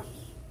Florida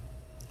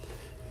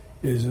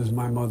is, as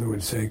my mother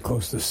would say,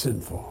 close to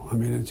sinful. I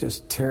mean, it's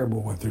just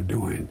terrible what they're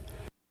doing.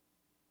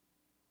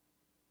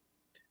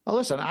 Now,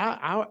 listen,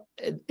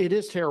 it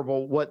is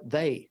terrible what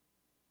they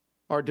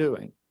are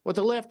doing, what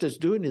the left is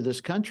doing to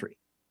this country.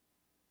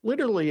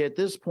 Literally, at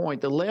this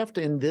point, the left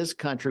in this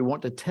country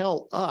want to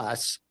tell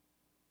us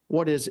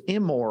what is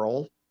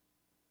immoral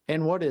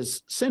and what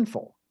is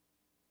sinful.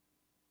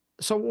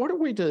 So what are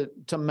we to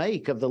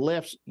make of the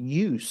left's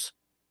use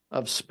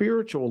of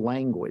spiritual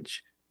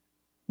language?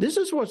 This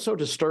is what's so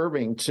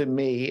disturbing to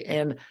me,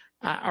 and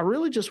I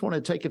really just want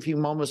to take a few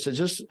moments to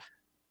just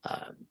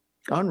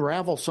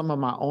unravel some of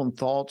my own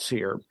thoughts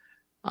here.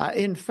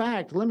 In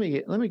fact, let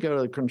me go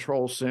to the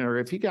control center.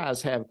 If you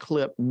guys have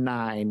clip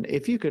 9,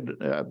 if you could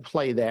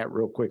play that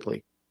real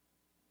quickly.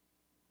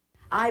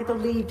 I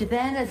believed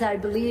then as I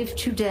believe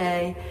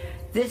today,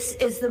 this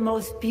is the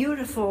most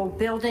beautiful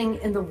building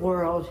in the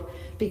world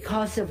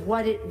because of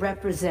what it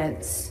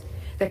represents.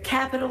 The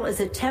Capitol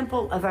is a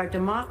temple of our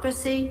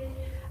democracy,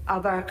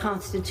 of our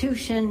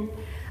Constitution,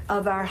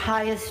 of our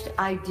highest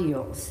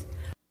ideals.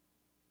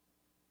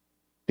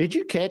 Did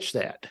you catch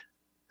that?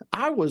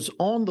 I was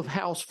on the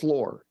House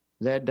floor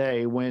that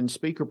day when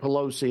Speaker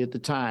Pelosi at the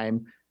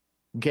time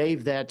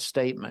gave that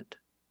statement.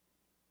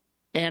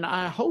 And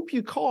I hope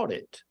you caught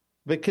it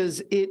because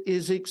it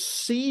is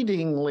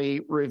exceedingly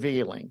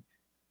revealing.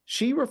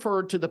 She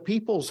referred to the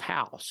people's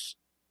house.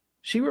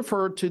 She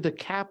referred to the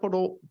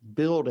Capitol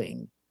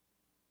building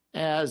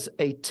as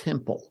a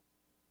temple.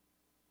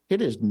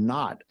 It is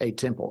not a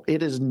temple.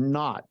 It is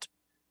not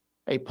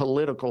a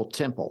political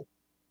temple.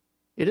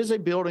 It is a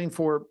building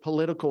for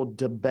political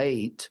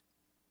debate,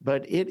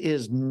 but it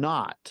is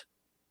not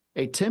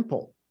a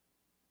temple.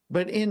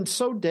 But in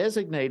so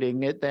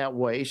designating it that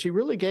way, she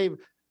really gave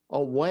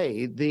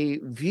away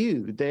the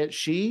view that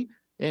she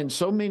and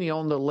so many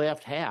on the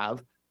left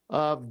have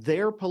of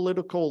their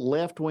political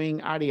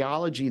left-wing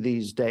ideology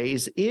these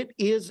days. It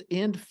is,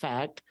 in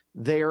fact,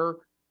 their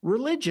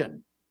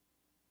religion.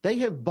 They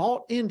have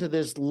bought into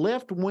this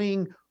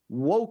left-wing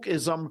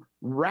wokeism,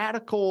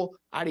 radical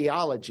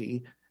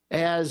ideology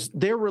as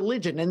their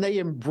religion, and they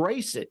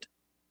embrace it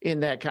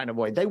in that kind of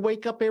way. They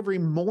wake up every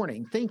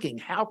morning thinking,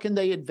 how can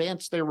they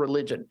advance their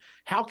religion?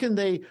 How can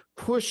they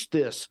push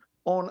this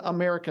on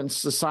American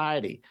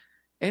society?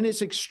 And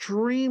it's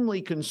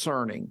extremely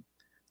concerning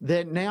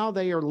that now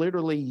they are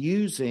literally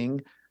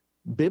using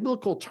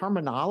biblical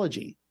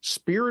terminology,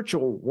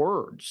 spiritual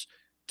words,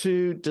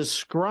 to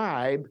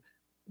describe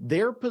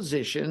their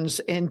positions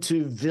and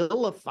to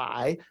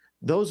vilify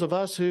those of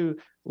us who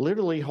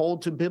literally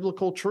hold to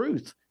biblical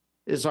truth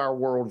is our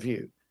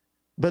worldview.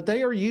 But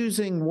they are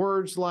using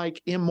words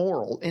like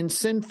immoral and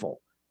sinful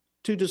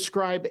to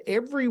describe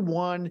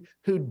everyone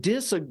who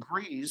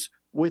disagrees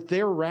with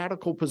their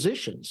radical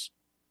positions.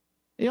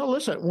 You know,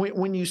 listen,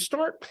 when you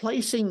start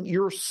placing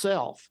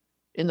yourself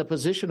in the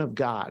position of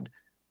God,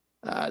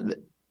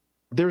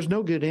 there's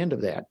no good end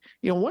of that.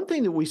 You know, one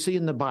thing that we see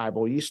in the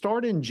Bible, you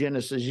start in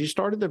Genesis, you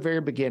start at the very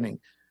beginning.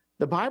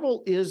 The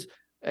Bible is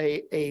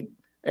a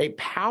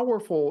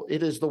powerful,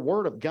 it is the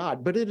Word of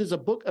God, but it is a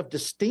book of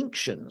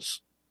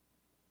distinctions.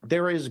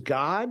 There is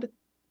God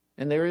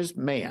and there is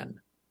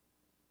man.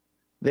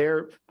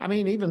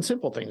 Even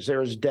simple things.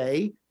 There is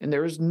day and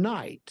there is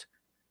night.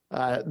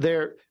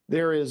 There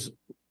is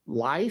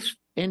life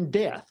and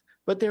death,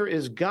 but there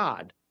is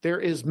God, there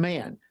is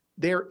man,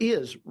 there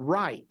is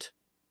right,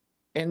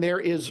 and there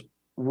is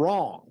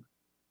wrong.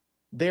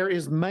 There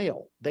is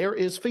male, there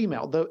is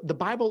female. The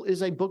Bible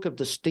is a book of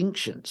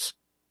distinctions,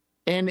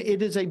 and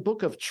it is a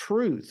book of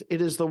truth.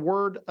 It is the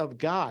Word of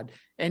God.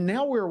 And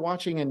now we're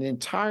watching an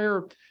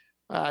entire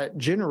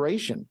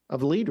generation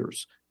of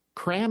leaders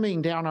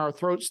cramming down our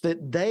throats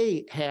that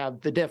they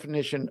have the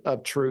definition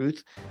of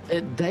truth,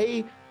 that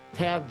they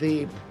have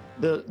the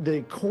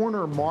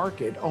corner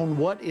market on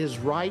what is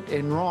right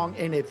and wrong.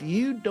 And if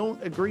you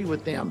don't agree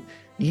with them,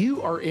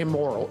 you are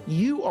immoral,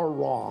 you are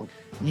wrong,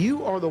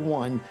 you are the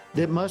one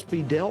that must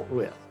be dealt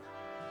with.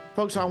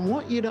 Folks, I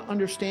want you to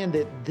understand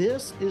that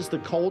this is the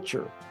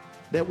culture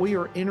that we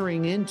are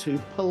entering into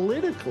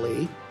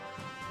politically.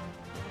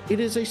 It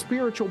is a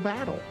spiritual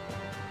battle.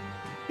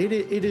 It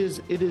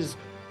is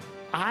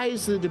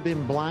eyes that have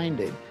been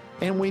blinded.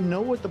 And we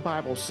know what the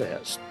Bible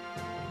says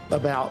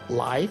about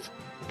life.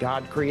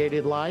 God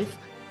created life.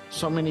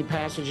 So many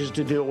passages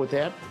to deal with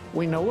that.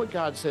 We know what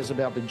God says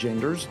about the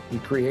genders. He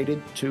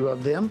created 2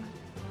 of them.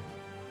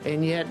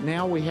 And yet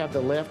now we have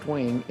the left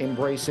wing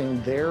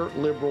embracing their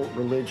liberal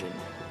religion,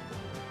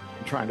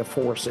 trying to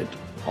force it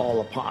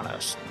all upon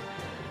us.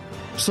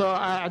 So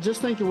I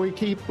just think that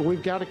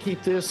we've got to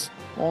keep this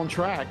on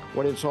track,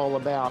 what it's all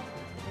about.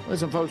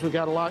 Listen, folks, we've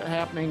got a lot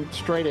happening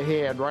straight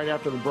ahead right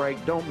after the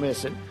break. Don't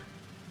miss it.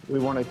 We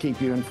want to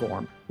keep you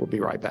informed. We'll be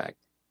right back.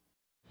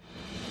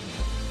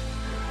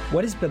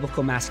 What is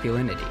biblical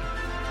masculinity?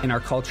 In our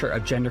culture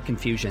of gender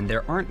confusion,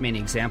 there aren't many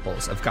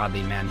examples of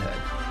godly manhood.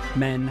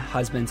 Men,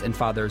 husbands, and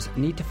fathers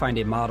need to find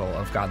a model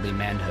of godly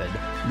manhood,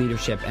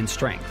 leadership, and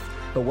strength.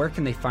 But where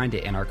can they find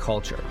it in our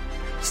culture?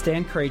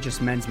 Stand Courageous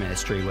Men's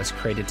Ministry was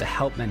created to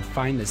help men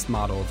find this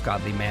model of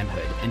godly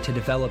manhood and to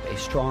develop a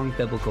strong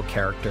biblical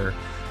character,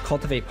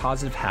 cultivate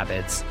positive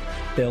habits,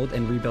 build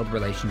and rebuild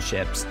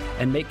relationships,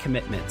 and make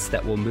commitments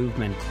that will move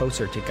men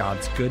closer to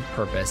God's good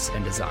purpose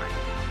and design.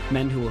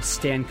 Men who will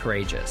stand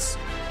courageous.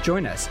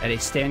 Join us at a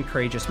Stand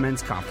Courageous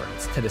Men's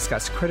Conference to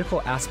discuss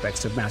critical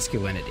aspects of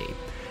masculinity.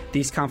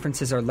 These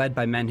conferences are led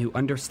by men who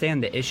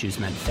understand the issues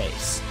men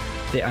face.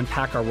 They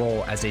unpack our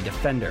role as a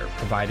defender,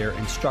 provider,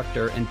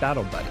 instructor, and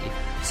battle buddy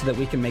so that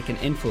we can make an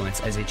influence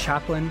as a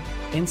chaplain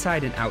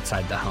inside and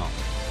outside the home.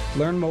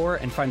 Learn more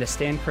and find a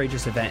Stand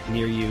Courageous event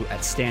near you at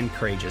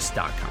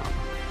standcourageous.com.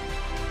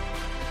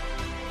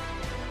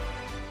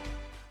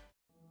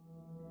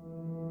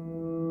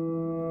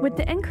 With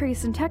the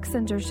increase in tech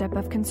censorship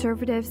of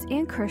conservatives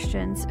and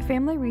Christians,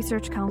 Family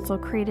Research Council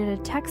created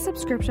a tech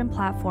subscription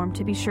platform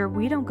to be sure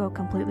we don't go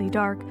completely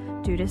dark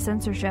due to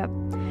censorship.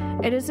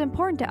 It is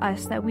important to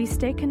us that we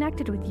stay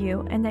connected with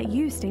you and that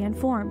you stay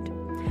informed.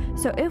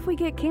 So if we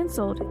get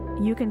canceled,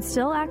 you can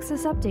still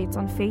access updates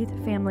on faith,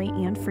 family,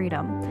 and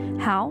freedom.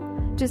 How?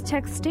 Just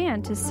text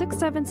STAND to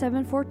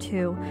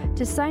 67742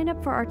 to sign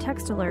up for our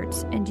text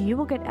alerts, and you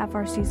will get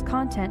FRC's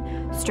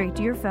content straight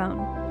to your phone.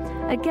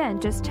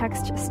 Again, just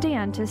text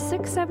STAND to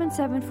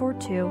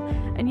 67742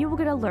 and you will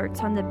get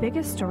alerts on the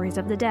biggest stories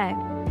of the day.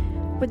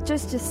 With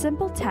just a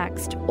simple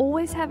text,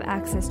 always have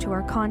access to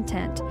our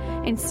content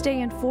and stay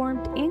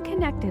informed and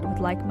connected with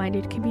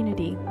like-minded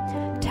community.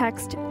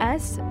 Text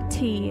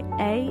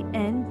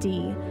STAND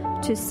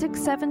to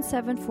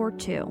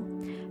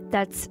 67742.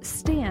 That's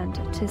STAND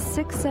to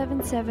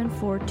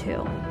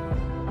 67742.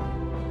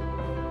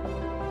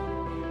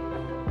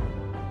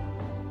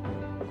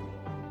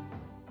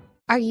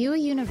 Are you a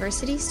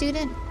university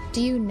student?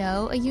 Do you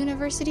know a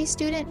university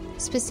student,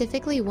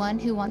 specifically one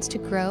who wants to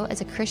grow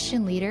as a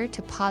Christian leader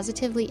to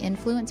positively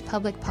influence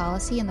public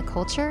policy and the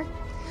culture?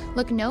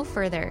 Look no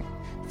further.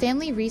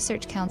 Family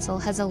Research Council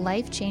has a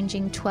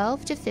life-changing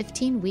 12 to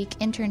 15-week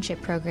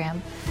internship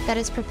program that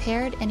has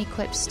prepared and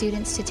equipped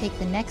students to take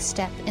the next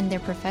step in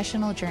their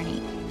professional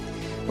journey.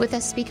 With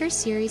a speaker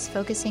series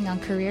focusing on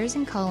careers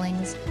and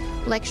callings,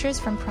 lectures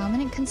from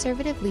prominent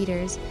conservative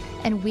leaders,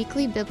 and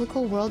weekly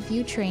biblical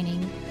worldview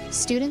training,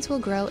 students will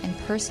grow in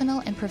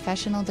personal and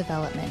professional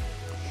development.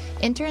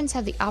 Interns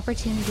have the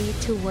opportunity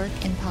to work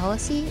in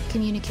policy,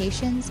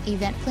 communications,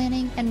 event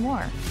planning, and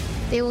more.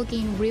 They will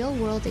gain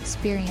real-world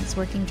experience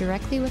working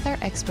directly with our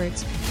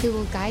experts who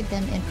will guide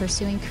them in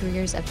pursuing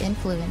careers of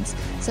influence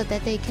so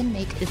that they can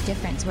make a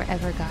difference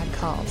wherever God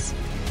calls.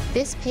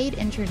 This paid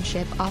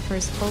internship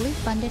offers fully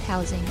funded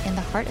housing in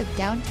the heart of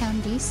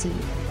downtown DC,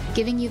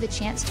 giving you the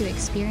chance to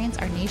experience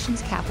our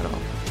nation's capital.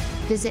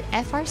 Visit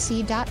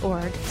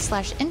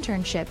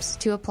frc.org/internships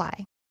to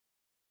apply.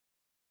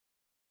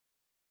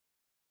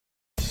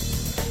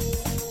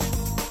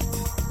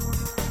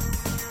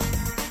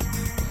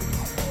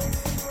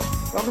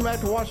 Welcome back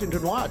to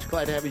Washington Watch.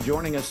 Glad to have you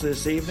joining us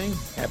this evening.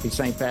 Happy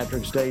St.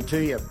 Patrick's Day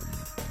to you.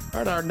 All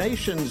right, our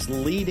nation's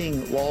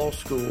leading law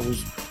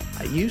schools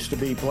used to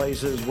be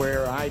places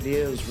where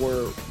ideas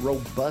were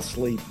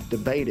robustly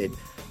debated.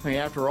 I mean,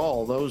 after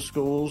all, those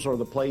schools are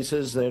the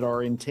places that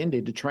are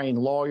intended to train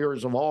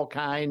lawyers of all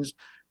kinds,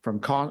 from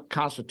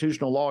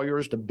constitutional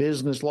lawyers to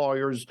business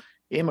lawyers,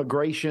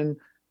 immigration,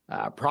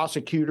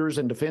 prosecutors,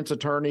 and defense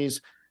attorneys.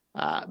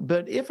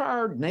 But if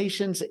our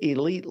nation's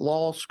elite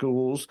law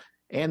schools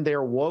and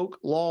their woke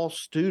law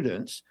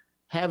students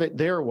have it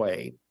their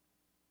way,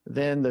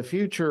 then the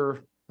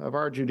future of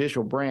our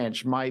judicial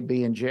branch might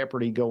be in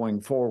jeopardy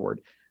going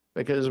forward,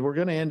 because we're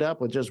going to end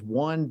up with just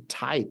one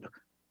type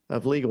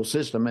of legal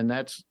system, and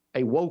that's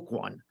a woke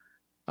one,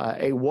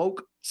 a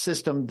woke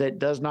system that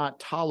does not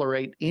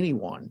tolerate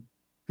anyone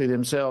who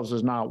themselves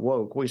is not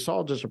woke. We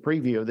saw just a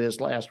preview of this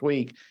last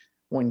week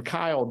when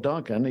Kyle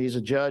Duncan, he's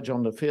a judge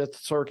on the Fifth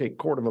Circuit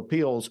Court of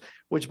Appeals,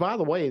 which, by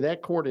the way,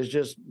 that court is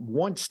just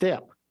one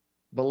step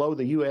below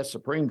the U.S.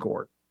 Supreme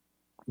Court.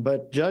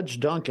 But Judge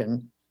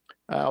Duncan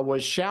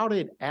was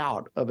shouted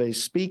out of a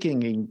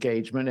speaking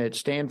engagement at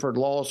Stanford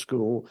Law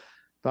School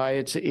by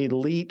its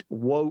elite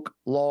woke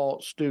law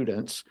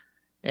students.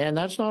 And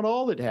that's not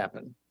all that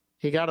happened.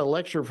 He got a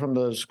lecture from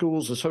the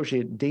school's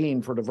associate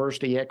dean for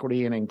diversity,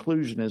 equity, and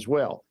inclusion as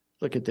well.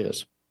 Look at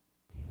this.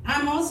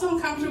 I'm also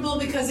uncomfortable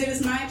because it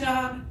is my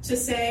job to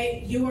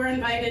say you are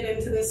invited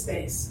into this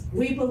space.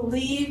 We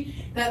believe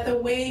that the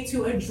way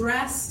to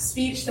address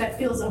speech that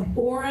feels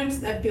abhorrent,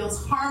 that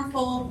feels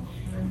harmful,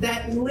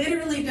 that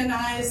literally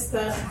denies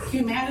the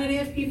humanity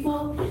of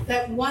people,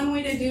 that one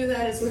way to do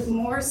that is with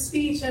more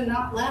speech and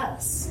not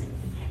less,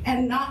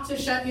 and not to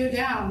shut you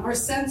down or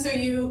censor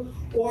you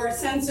or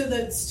censor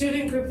the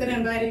student group that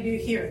invited you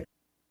here.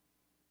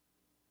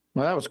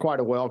 Well, that was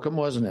quite a welcome,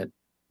 wasn't it?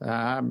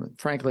 I'm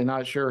frankly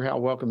not sure how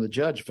welcome the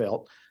judge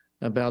felt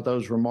about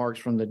those remarks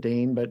from the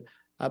dean, but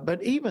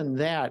even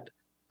that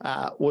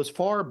was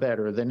far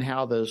better than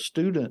how the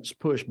students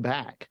pushed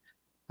back.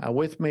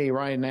 With me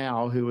right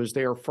now, who was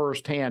there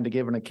firsthand to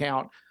give an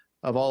account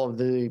of all of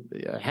the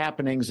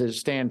happenings at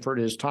Stanford,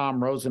 is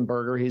Tom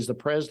Rosenberger. He's the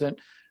president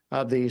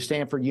of the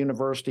Stanford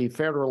University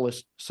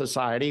Federalist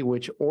Society,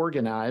 which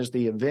organized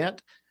the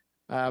event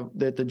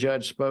that the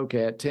judge spoke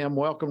at. Tim,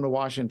 welcome to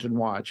Washington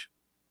Watch.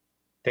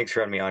 Thanks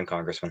for having me on,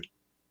 Congressman.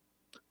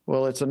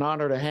 Well, it's an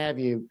honor to have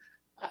you.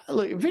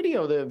 Look,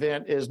 video of the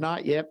event is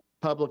not yet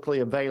publicly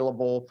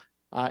available,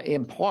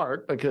 in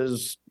part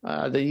because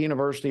the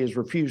university has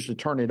refused to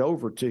turn it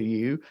over to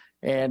you.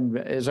 And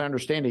as I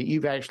understand it,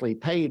 you've actually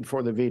paid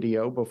for the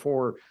video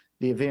before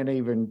the event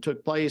even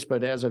took place.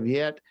 But as of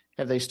yet,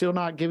 have they still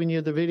not given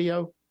you the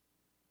video?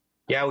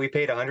 Yeah, we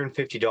paid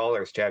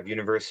 $150 to have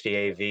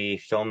University AV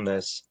film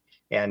this.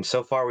 And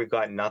so far, we've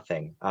got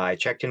nothing. I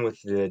checked in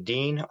with the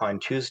dean on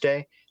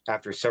Tuesday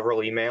after several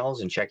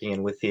emails and checking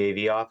in with the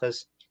AV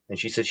office. And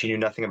she said she knew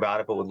nothing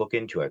about it, but would look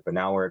into it. But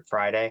now we're at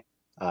Friday,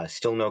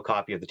 Still no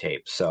copy of the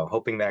tape. So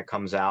hoping that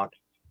comes out,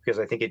 because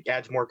I think it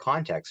adds more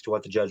context to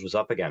what the judge was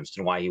up against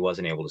and why he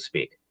wasn't able to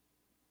speak.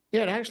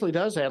 Yeah, it actually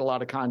does add a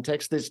lot of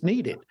context that's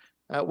needed.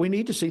 We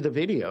need to see the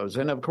videos.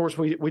 And of course,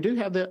 we do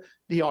have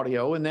the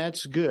audio, and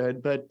that's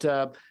good.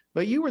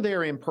 But you were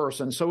there in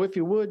person. So if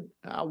you would,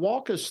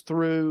 walk us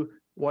through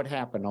what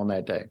happened on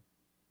that day.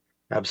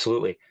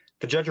 Absolutely.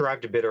 The judge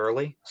arrived a bit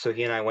early, so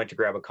he and I went to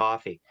grab a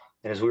coffee.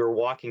 And as we were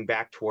walking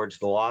back towards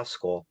the law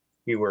school,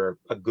 we were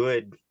a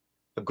good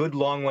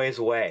long ways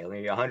away,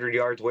 maybe 100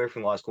 yards away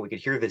from law school. We could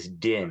hear this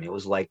din. It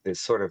was like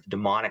this sort of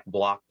demonic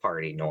block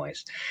party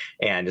noise.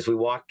 And as we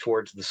walked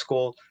towards the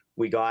school,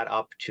 we got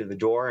up to the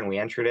door and we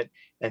entered it.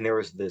 And there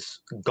was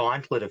this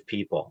gauntlet of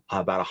people,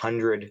 about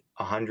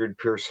 100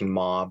 person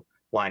mob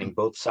lining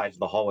both sides of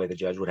the hallway the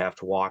judge would have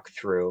to walk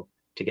through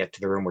to get to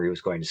the room where he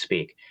was going to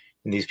speak.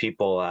 And these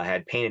people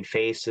had painted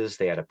faces.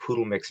 They had a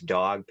poodle mixed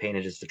dog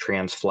painted as the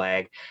trans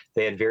flag.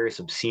 They had various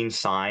obscene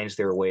signs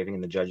they were waving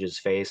in the judge's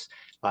face.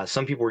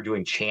 Some people were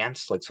doing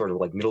chants, like sort of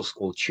like middle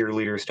school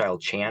cheerleader style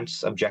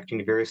chants, objecting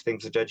to various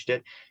things the judge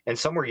did. And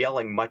some were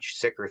yelling much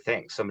sicker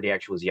things. Somebody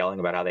actually was yelling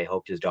about how they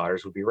hoped his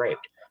daughters would be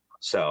raped.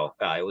 So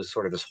it was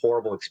sort of this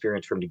horrible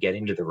experience for him to get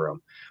into the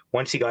room.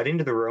 Once he got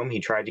into the room,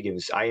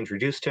 I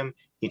introduced him.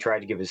 He tried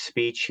to give his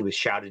speech. He was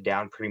shouted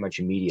down pretty much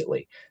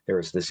immediately. There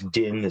was this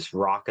din, this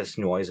raucous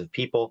noise of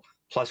people,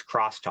 plus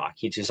crosstalk.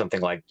 He'd say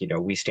something like,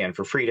 we stand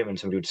for freedom. And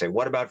somebody would say,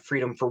 what about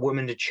freedom for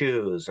women to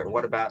choose? Or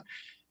what about,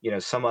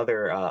 some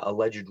other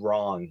alleged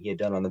wrong he had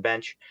done on the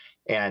bench?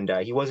 And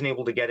he wasn't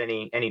able to get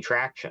any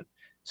traction.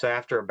 So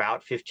after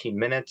about 15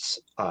 minutes,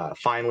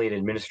 finally an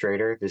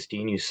administrator, this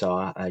dean you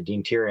saw,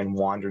 Dean Tyrion,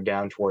 wandered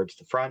down towards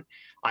the front.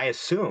 I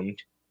assumed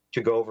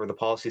to go over the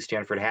policy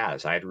Stanford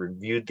has. I had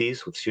reviewed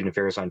these with Student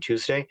Affairs on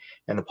Tuesday,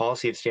 and the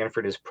policy at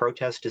Stanford is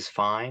protest is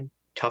fine,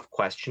 tough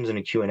questions in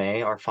a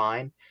Q&A are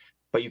fine,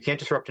 but you can't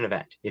disrupt an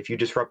event. If you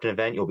disrupt an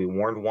event, you'll be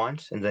warned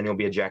once, and then you'll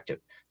be ejected.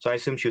 So I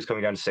assumed she was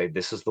coming down to say,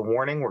 this is the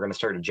warning, we're going to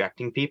start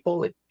ejecting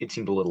people. It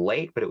seemed a little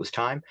late, but it was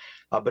time.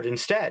 But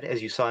instead,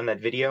 as you saw in that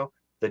video,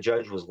 the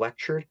judge was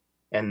lectured,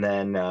 and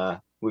then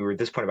we were at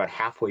this point about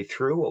halfway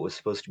through what was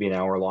supposed to be an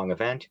hour-long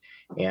event,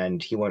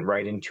 and he went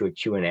right into a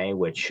Q&A,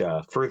 which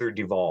further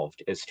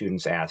devolved as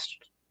students asked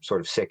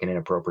sort of sick and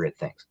inappropriate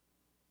things.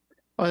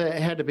 Well,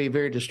 it had to be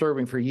very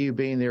disturbing for you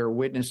being there,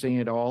 witnessing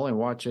it all and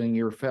watching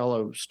your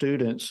fellow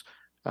students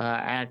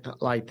act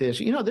like this.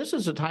 This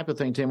is the type of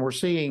thing, Tim, we're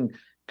seeing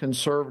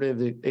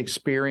conservative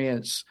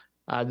experience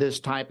this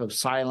type of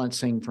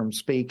silencing from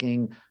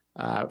speaking,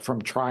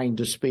 from trying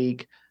to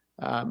speak,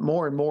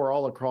 more and more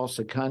all across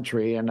the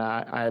country. And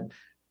I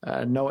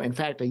know, in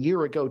fact, a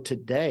year ago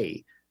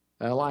today,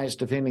 Alliance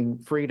Defending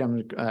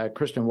Freedom,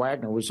 Kristen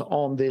Wagner, was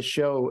on this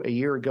show a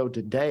year ago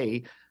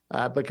today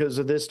because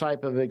of this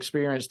type of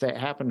experience that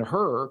happened to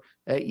her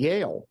at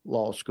Yale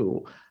Law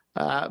School.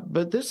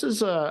 But this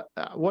is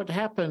what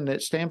happened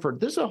at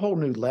Stanford. This is a whole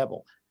new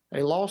level.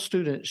 A law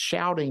student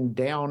shouting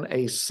down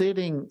a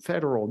sitting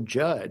federal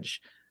judge.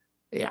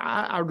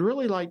 I'd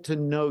really like to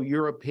know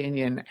your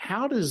opinion.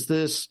 How does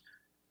this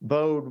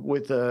bode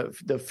with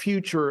the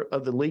future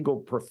of the legal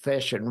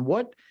profession?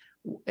 What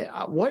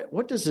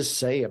does this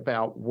say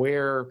about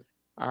where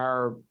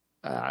our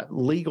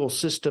legal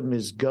system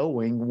is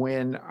going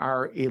when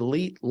our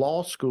elite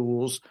law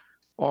schools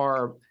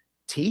are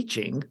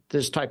teaching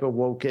this type of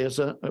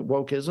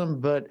wokeism,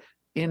 but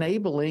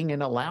enabling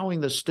and allowing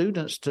the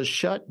students to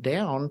shut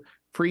down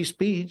free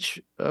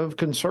speech of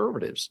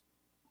conservatives?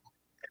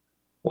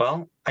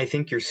 Well, I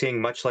think you're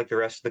seeing, much like the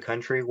rest of the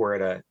country, we're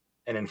at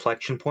an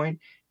inflection point,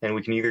 and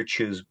we can either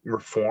choose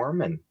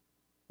reform and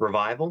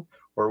revival,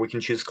 or we can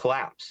choose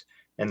collapse.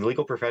 And the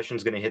legal profession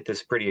is going to hit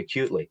this pretty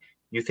acutely.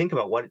 You think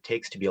about what it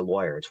takes to be a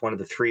lawyer. It's one of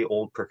the three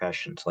old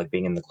professions, like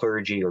being in the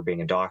clergy or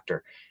being a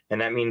doctor.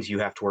 And that means you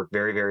have to work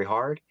very, very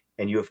hard,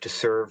 and you have to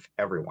serve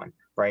everyone,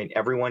 right?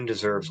 Everyone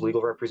deserves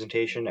legal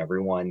representation.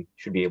 Everyone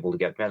should be able to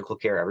get medical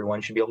care.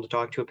 Everyone should be able to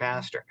talk to a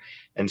pastor.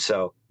 And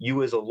so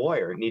you as a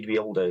lawyer need to be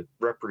able to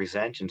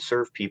represent and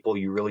serve people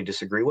you really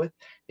disagree with.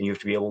 And you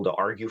have to be able to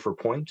argue for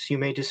points you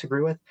may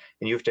disagree with.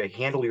 And you have to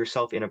handle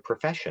yourself in a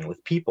profession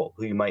with people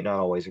who you might not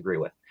always agree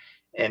with.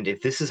 And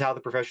if this is how the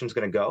profession is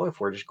going to go,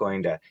 if we're just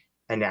going to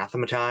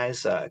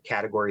anathematize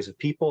categories of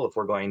people, if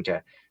we're going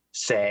to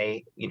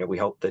say, we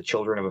hope the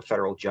children of a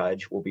federal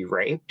judge will be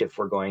raped, if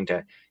we're going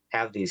to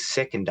have these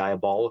sick and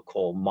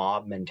diabolical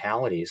mob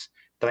mentalities,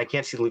 then I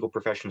can't see the legal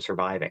profession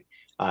surviving,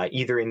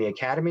 either in the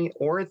academy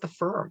or at the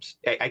firms.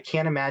 I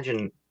can't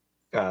imagine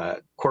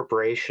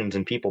corporations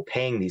and people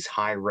paying these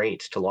high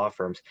rates to law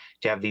firms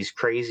to have these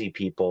crazy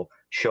people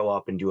show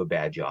up and do a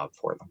bad job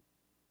for them.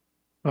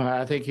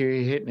 I think you're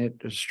hitting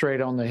it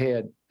straight on the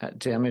head,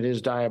 Tim. It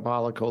is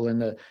diabolical,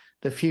 and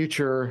the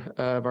future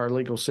of our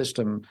legal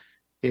system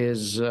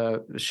is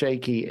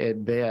shaky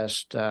at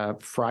best,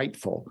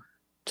 frightful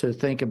to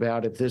think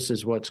about if this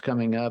is what's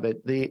coming of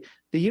it. The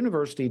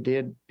university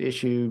did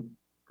issue,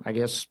 I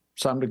guess,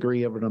 some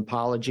degree of an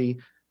apology.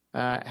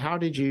 How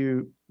did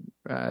you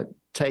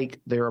take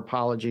their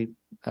apology?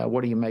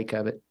 What do you make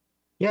of it?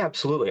 Yeah,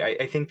 absolutely.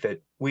 I think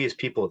that we as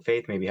people of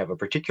faith maybe have a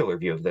particular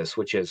view of this,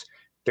 which is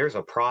there's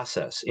a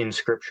process in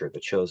Scripture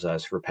that shows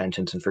us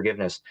repentance and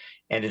forgiveness,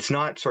 and it's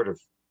not sort of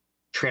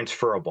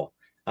transferable.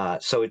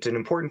 So it's an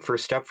important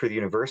first step for the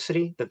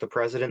university that the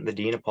president and the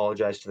dean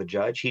apologized to the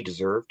judge. He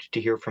deserved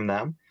to hear from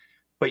them.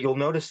 But you'll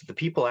notice that the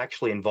people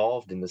actually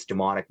involved in this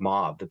demonic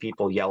mob, the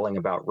people yelling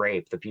about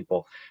rape, the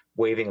people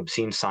waving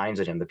obscene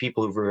signs at him, the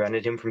people who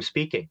prevented him from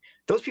speaking,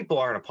 those people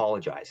aren't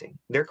apologizing.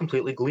 They're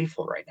completely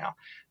gleeful right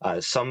now.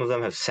 Some of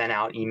them have sent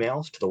out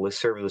emails to the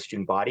listserv of the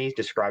student body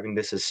describing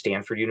this as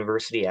Stanford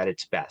University at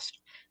its best.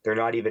 They're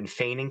not even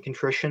feigning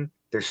contrition.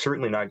 They're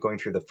certainly not going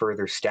through the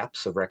further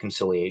steps of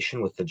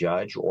reconciliation with the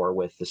judge or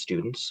with the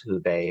students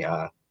who they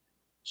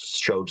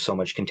showed so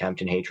much contempt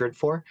and hatred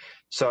for.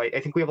 So I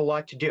think we have a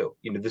lot to do.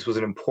 This was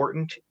an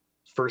important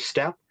first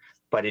step,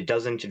 but it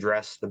doesn't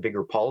address the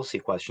bigger policy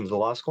questions of the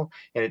law school,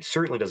 and it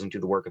certainly doesn't do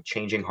the work of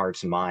changing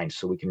hearts and minds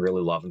so we can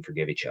really love and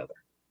forgive each other.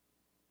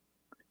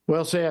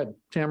 Well said.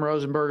 Tim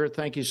Rosenberger,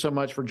 thank you so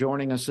much for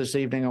joining us this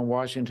evening on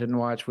Washington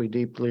Watch. We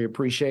deeply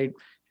appreciate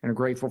and are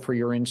grateful for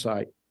your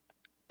insight.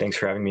 Thanks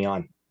for having me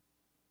on.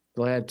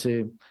 Glad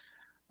to.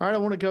 All right, I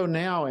want to go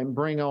now and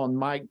bring on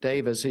Mike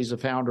Davis. He's the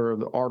founder of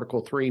the Article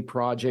 3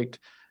 Project.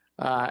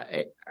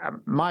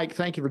 Mike,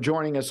 thank you for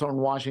joining us on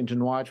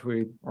Washington Watch.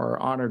 We are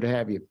honored to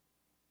have you.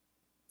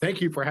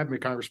 Thank you for having me,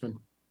 Congressman.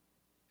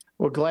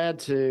 Well, glad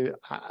to.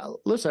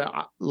 Listen,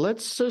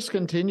 let's just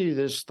continue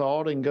this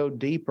thought and go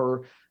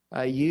deeper.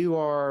 You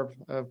are,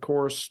 of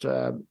course,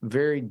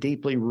 very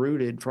deeply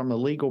rooted from a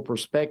legal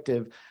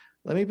perspective.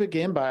 Let me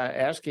begin by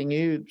asking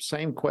you the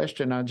same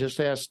question I just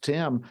asked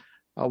Tim.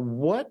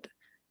 What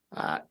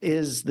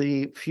is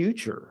the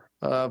future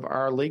of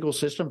our legal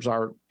systems,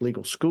 our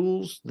legal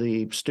schools,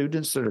 the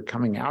students that are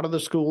coming out of the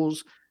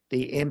schools,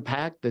 the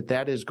impact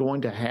that is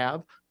going to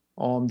have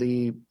on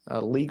the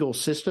legal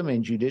system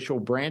and judicial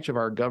branch of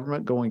our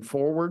government going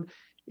forward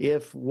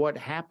if what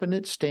happened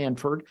at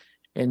Stanford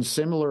and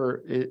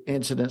similar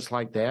incidents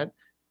like that,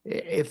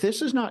 if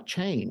this is not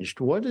changed,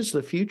 what does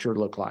the future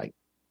look like?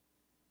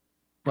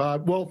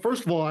 Well,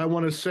 first of all, I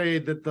want to say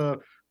that the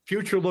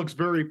future looks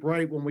very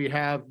bright when we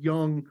have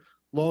young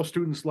law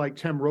students like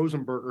Tim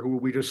Rosenberger, who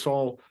we just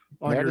saw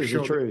on your show. That is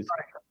the truth.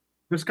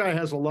 This guy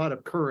has a lot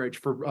of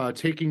courage for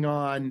taking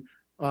on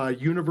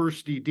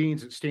university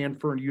deans at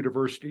Stanford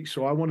University.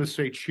 So I want to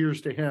say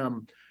cheers to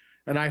him.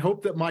 And I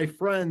hope that my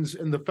friends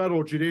in the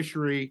federal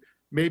judiciary,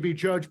 maybe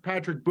Judge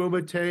Patrick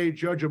Bumate,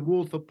 Judge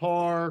Amul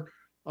Thapar,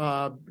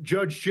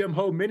 Judge Jim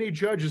Ho, many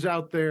judges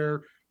out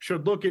there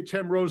should look at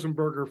Tim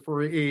Rosenberger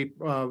for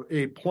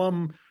a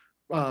plum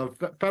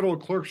federal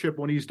clerkship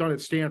when he's done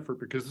at Stanford,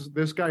 because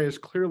this guy is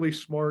clearly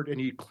smart and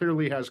he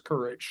clearly has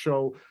courage.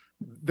 So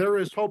there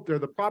is hope there.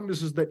 The problem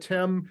is that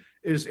Tim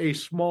is a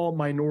small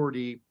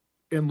minority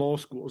in law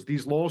schools.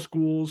 These law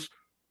schools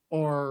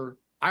are,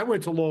 I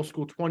went to law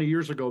school 20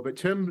 years ago, but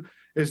Tim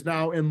is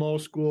now in law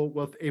school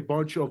with a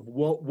bunch of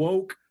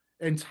woke,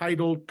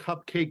 entitled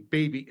cupcake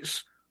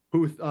babies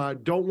who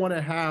don't want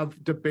to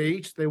have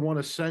debates. They want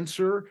to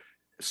censor,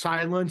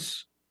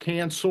 silence,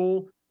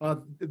 cancel.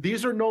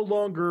 This is no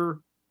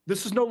longer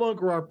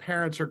our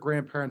parents' or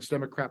grandparents'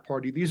 Democrat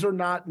Party. These are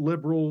not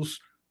liberals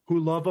who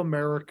love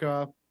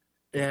America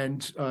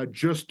and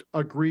just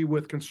agree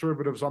with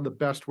conservatives on the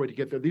best way to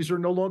get there. These are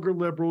no longer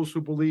liberals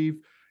who believe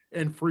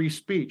in free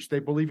speech. They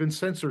believe in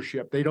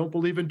censorship. They don't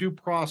believe in due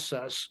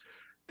process.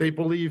 They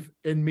believe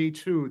in Me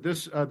Too.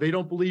 They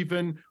don't believe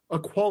in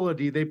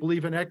equality. They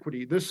believe in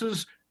equity. This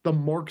is the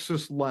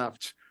Marxist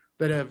left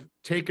that have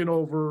taken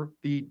over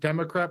the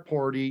Democrat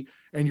Party,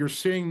 and you're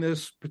seeing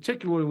this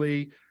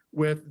particularly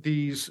with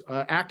these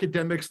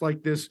academics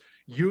like this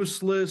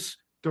useless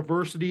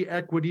diversity,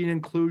 equity, and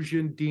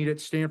inclusion dean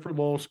at Stanford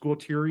Law School,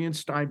 Tyrion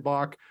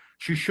Steinbach.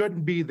 She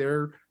shouldn't be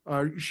there.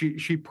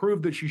 She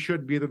proved that she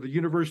shouldn't be there. The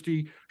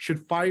university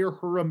should fire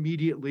her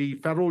immediately.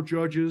 Federal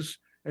judges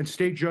and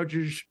state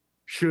judges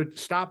should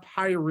stop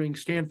hiring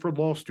Stanford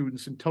law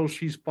students until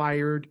she's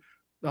fired.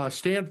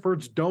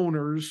 Stanford's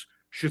donors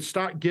should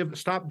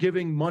stop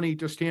giving money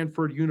to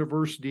Stanford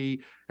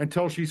University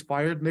until she's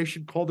fired, and they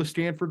should call the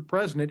Stanford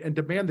president and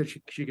demand that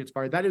she gets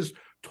fired. That is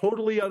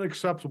totally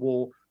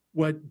unacceptable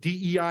what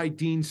DEI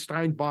Dean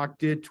Steinbach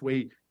did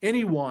to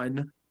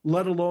anyone,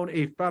 let alone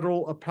a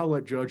federal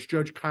appellate judge,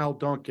 Judge Kyle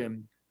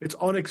Duncan. It's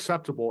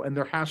unacceptable, and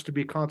there has to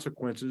be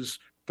consequences.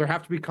 There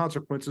have to be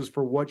consequences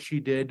for what she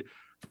did.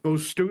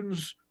 Those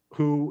students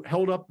who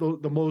held up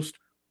the most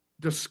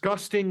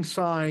disgusting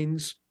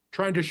signs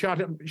trying to shout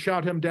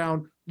him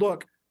down.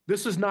 Look,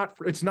 it's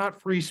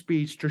not free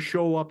speech to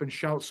show up and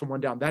shout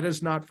someone down. That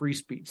is not free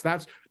speech.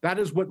 That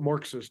is what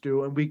Marxists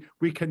do, and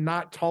we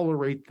cannot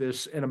tolerate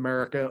this in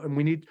America.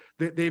 And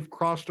they've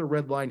crossed a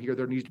red line here.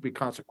 There needs to be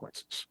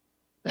consequences.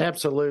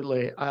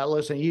 Absolutely.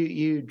 Listen,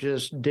 you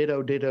just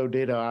ditto.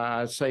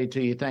 I say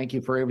to you, thank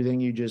you for everything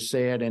you just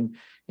said, and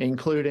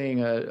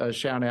including a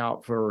shout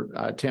out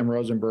for Tim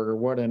Rosenberger.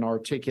 What an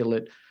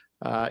articulate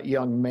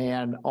young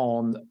man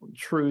on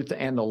truth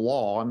and the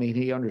law. I mean,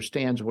 he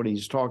understands what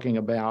he's talking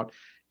about,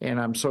 and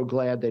I'm so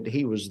glad that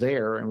he was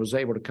there and was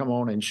able to come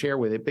on and share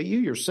with it. But you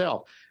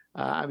yourself,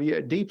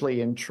 you're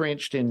deeply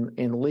entrenched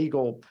in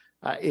legal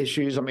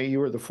issues. I mean, you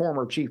were the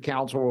former chief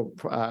counsel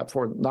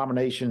for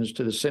nominations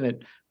to the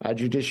Senate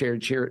Judiciary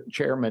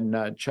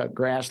Chairman Chuck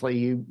Grassley.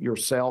 You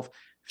yourself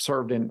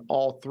served in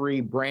all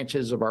three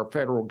branches of our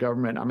federal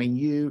government. I mean,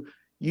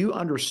 you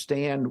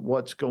understand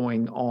what's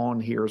going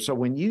on here. So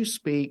when you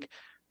speak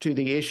to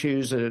the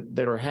issues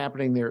that are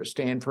happening there at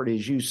Stanford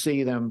as you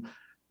see them,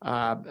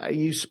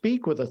 you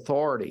speak with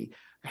authority.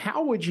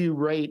 How would you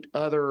rate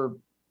other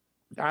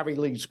Ivy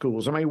League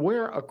schools? I mean,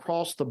 where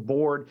across the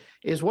board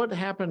is what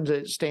happens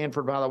at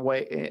Stanford, by the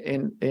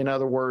way, in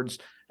other words,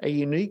 a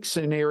unique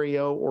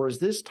scenario, or is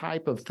this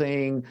type of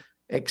thing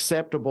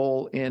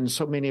acceptable in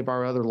so many of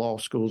our other law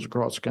schools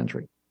across the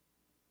country?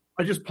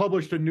 I just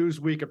published a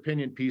Newsweek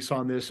opinion piece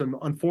on this, and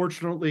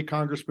unfortunately,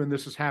 Congressman,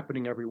 this is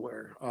happening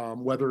everywhere,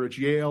 whether it's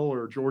Yale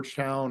or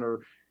Georgetown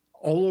or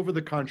all over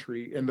the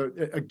country. And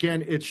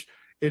again, it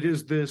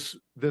is this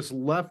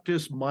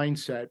leftist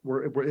mindset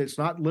where it's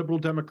not liberal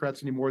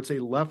Democrats anymore. It's a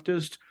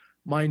leftist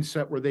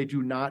mindset where they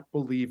do not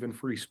believe in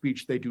free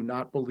speech. They do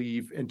not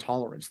believe in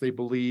tolerance. They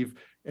believe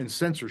in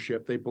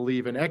censorship. They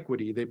believe in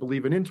equity. They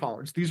believe in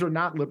intolerance. These are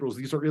not liberals.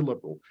 These are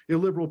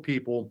illiberal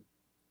people.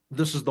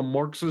 This is the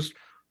Marxist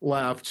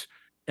left.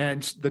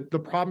 And the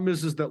problem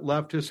is that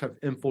leftists have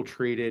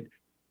infiltrated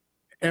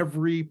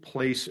every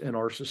place in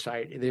our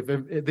society.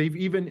 They've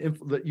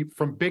even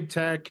from big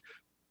tech,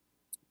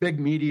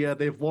 big media.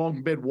 They've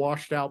long been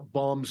washed out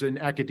bums in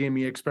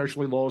academia,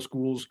 especially law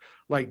schools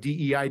like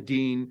DEI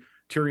Dean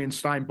Tyrion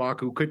Steinbach,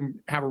 who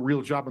couldn't have a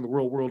real job in the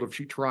real world if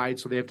she tried.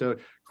 So they have to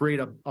create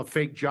a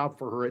fake job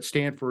for her at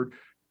Stanford.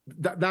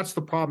 That's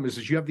the problem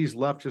is you have these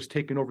leftists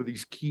taking over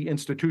these key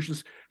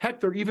institutions. Heck,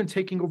 they're even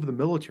taking over the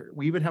military.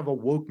 We even have a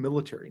woke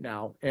military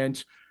now.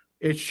 And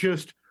it's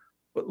just,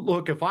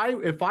 look, if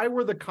I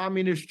were the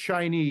communist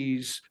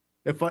Chinese,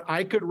 if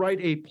I could write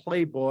a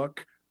playbook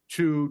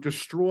to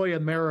destroy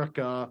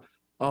America,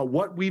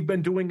 what we've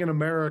been doing in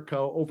America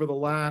over the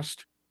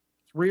last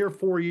 3 or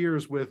 4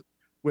 years with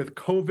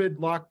COVID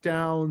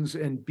lockdowns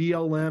and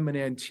BLM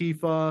and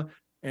Antifa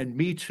and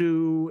Me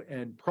Too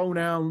and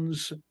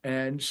pronouns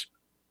and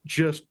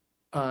just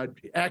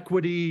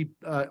equity,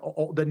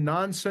 the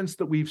nonsense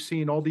that we've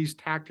seen, all these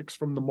tactics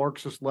from the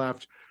Marxist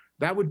left,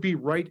 that would be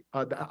right.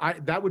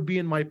 That would be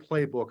in my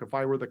playbook if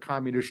I were the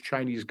communist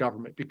Chinese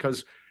government,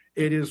 because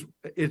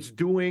it's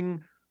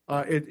doing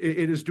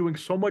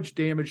so much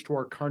damage to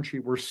our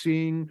country. We're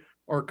seeing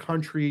our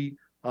country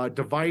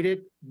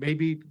divided,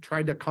 maybe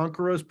trying to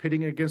conquer us,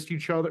 pitting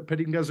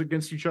us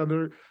against each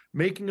other,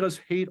 making us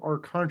hate our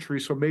country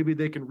so maybe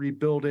they can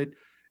rebuild it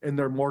in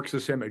their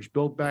Marxist image,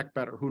 build back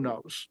better. Who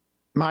knows?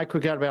 Mike, we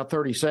got about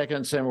 30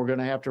 seconds and we're going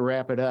to have to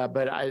wrap it up.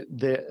 But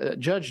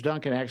Judge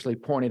Duncan actually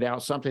pointed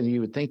out something that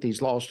you would think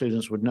these law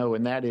students would know,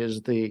 and that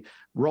is the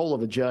role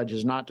of a judge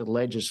is not to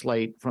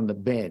legislate from the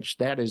bench.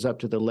 That is up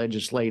to the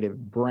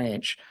legislative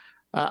branch.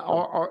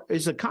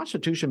 Is the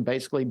Constitution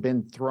basically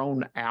been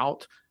thrown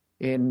out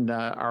in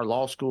our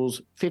law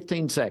schools?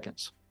 15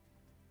 seconds.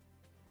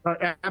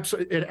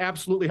 It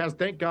absolutely has.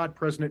 Thank God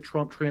President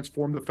Trump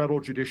transformed the federal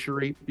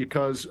judiciary,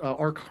 because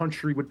our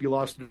country would be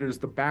lost. It is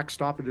the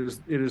backstop. It is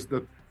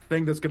the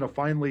thing that's going to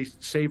finally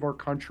save our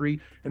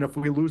country. And if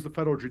we lose the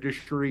federal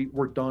judiciary,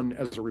 we're done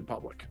as a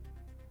republic.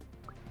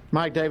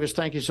 Mike Davis,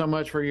 thank you so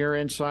much for your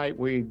insight.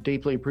 We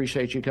deeply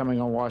appreciate you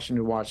coming on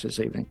Washington Watch this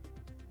evening.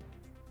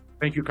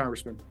 Thank you,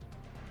 Congressman.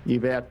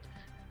 You bet.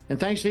 And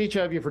thanks to each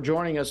of you for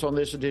joining us on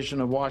this edition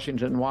of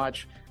Washington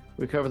Watch.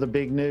 We cover the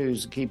big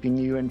news, keeping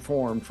you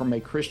informed from a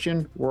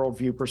Christian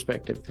worldview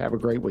perspective. Have a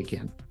great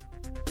weekend.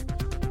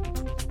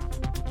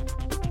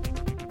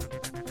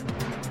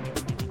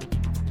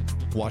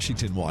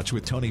 Washington Watch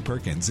with Tony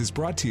Perkins is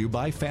brought to you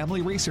by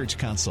Family Research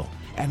Council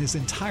and is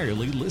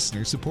entirely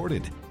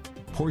listener-supported.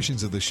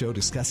 Portions of the show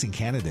discussing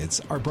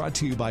candidates are brought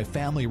to you by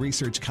Family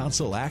Research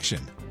Council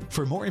Action.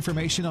 For more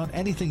information on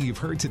anything you've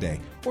heard today,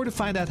 or to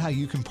find out how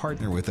you can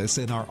partner with us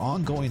in our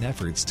ongoing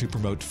efforts to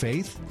promote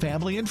faith,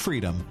 family, and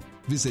freedom,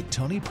 visit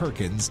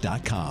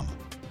TonyPerkins.com.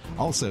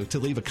 Also, to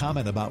leave a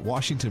comment about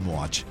Washington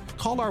Watch,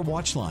 call our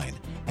watch line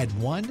at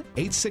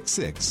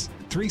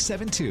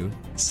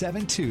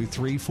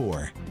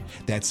 1-866-372-7234.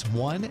 That's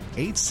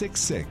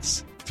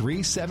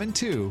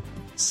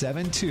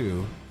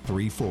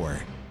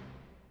 1-866-372-7234.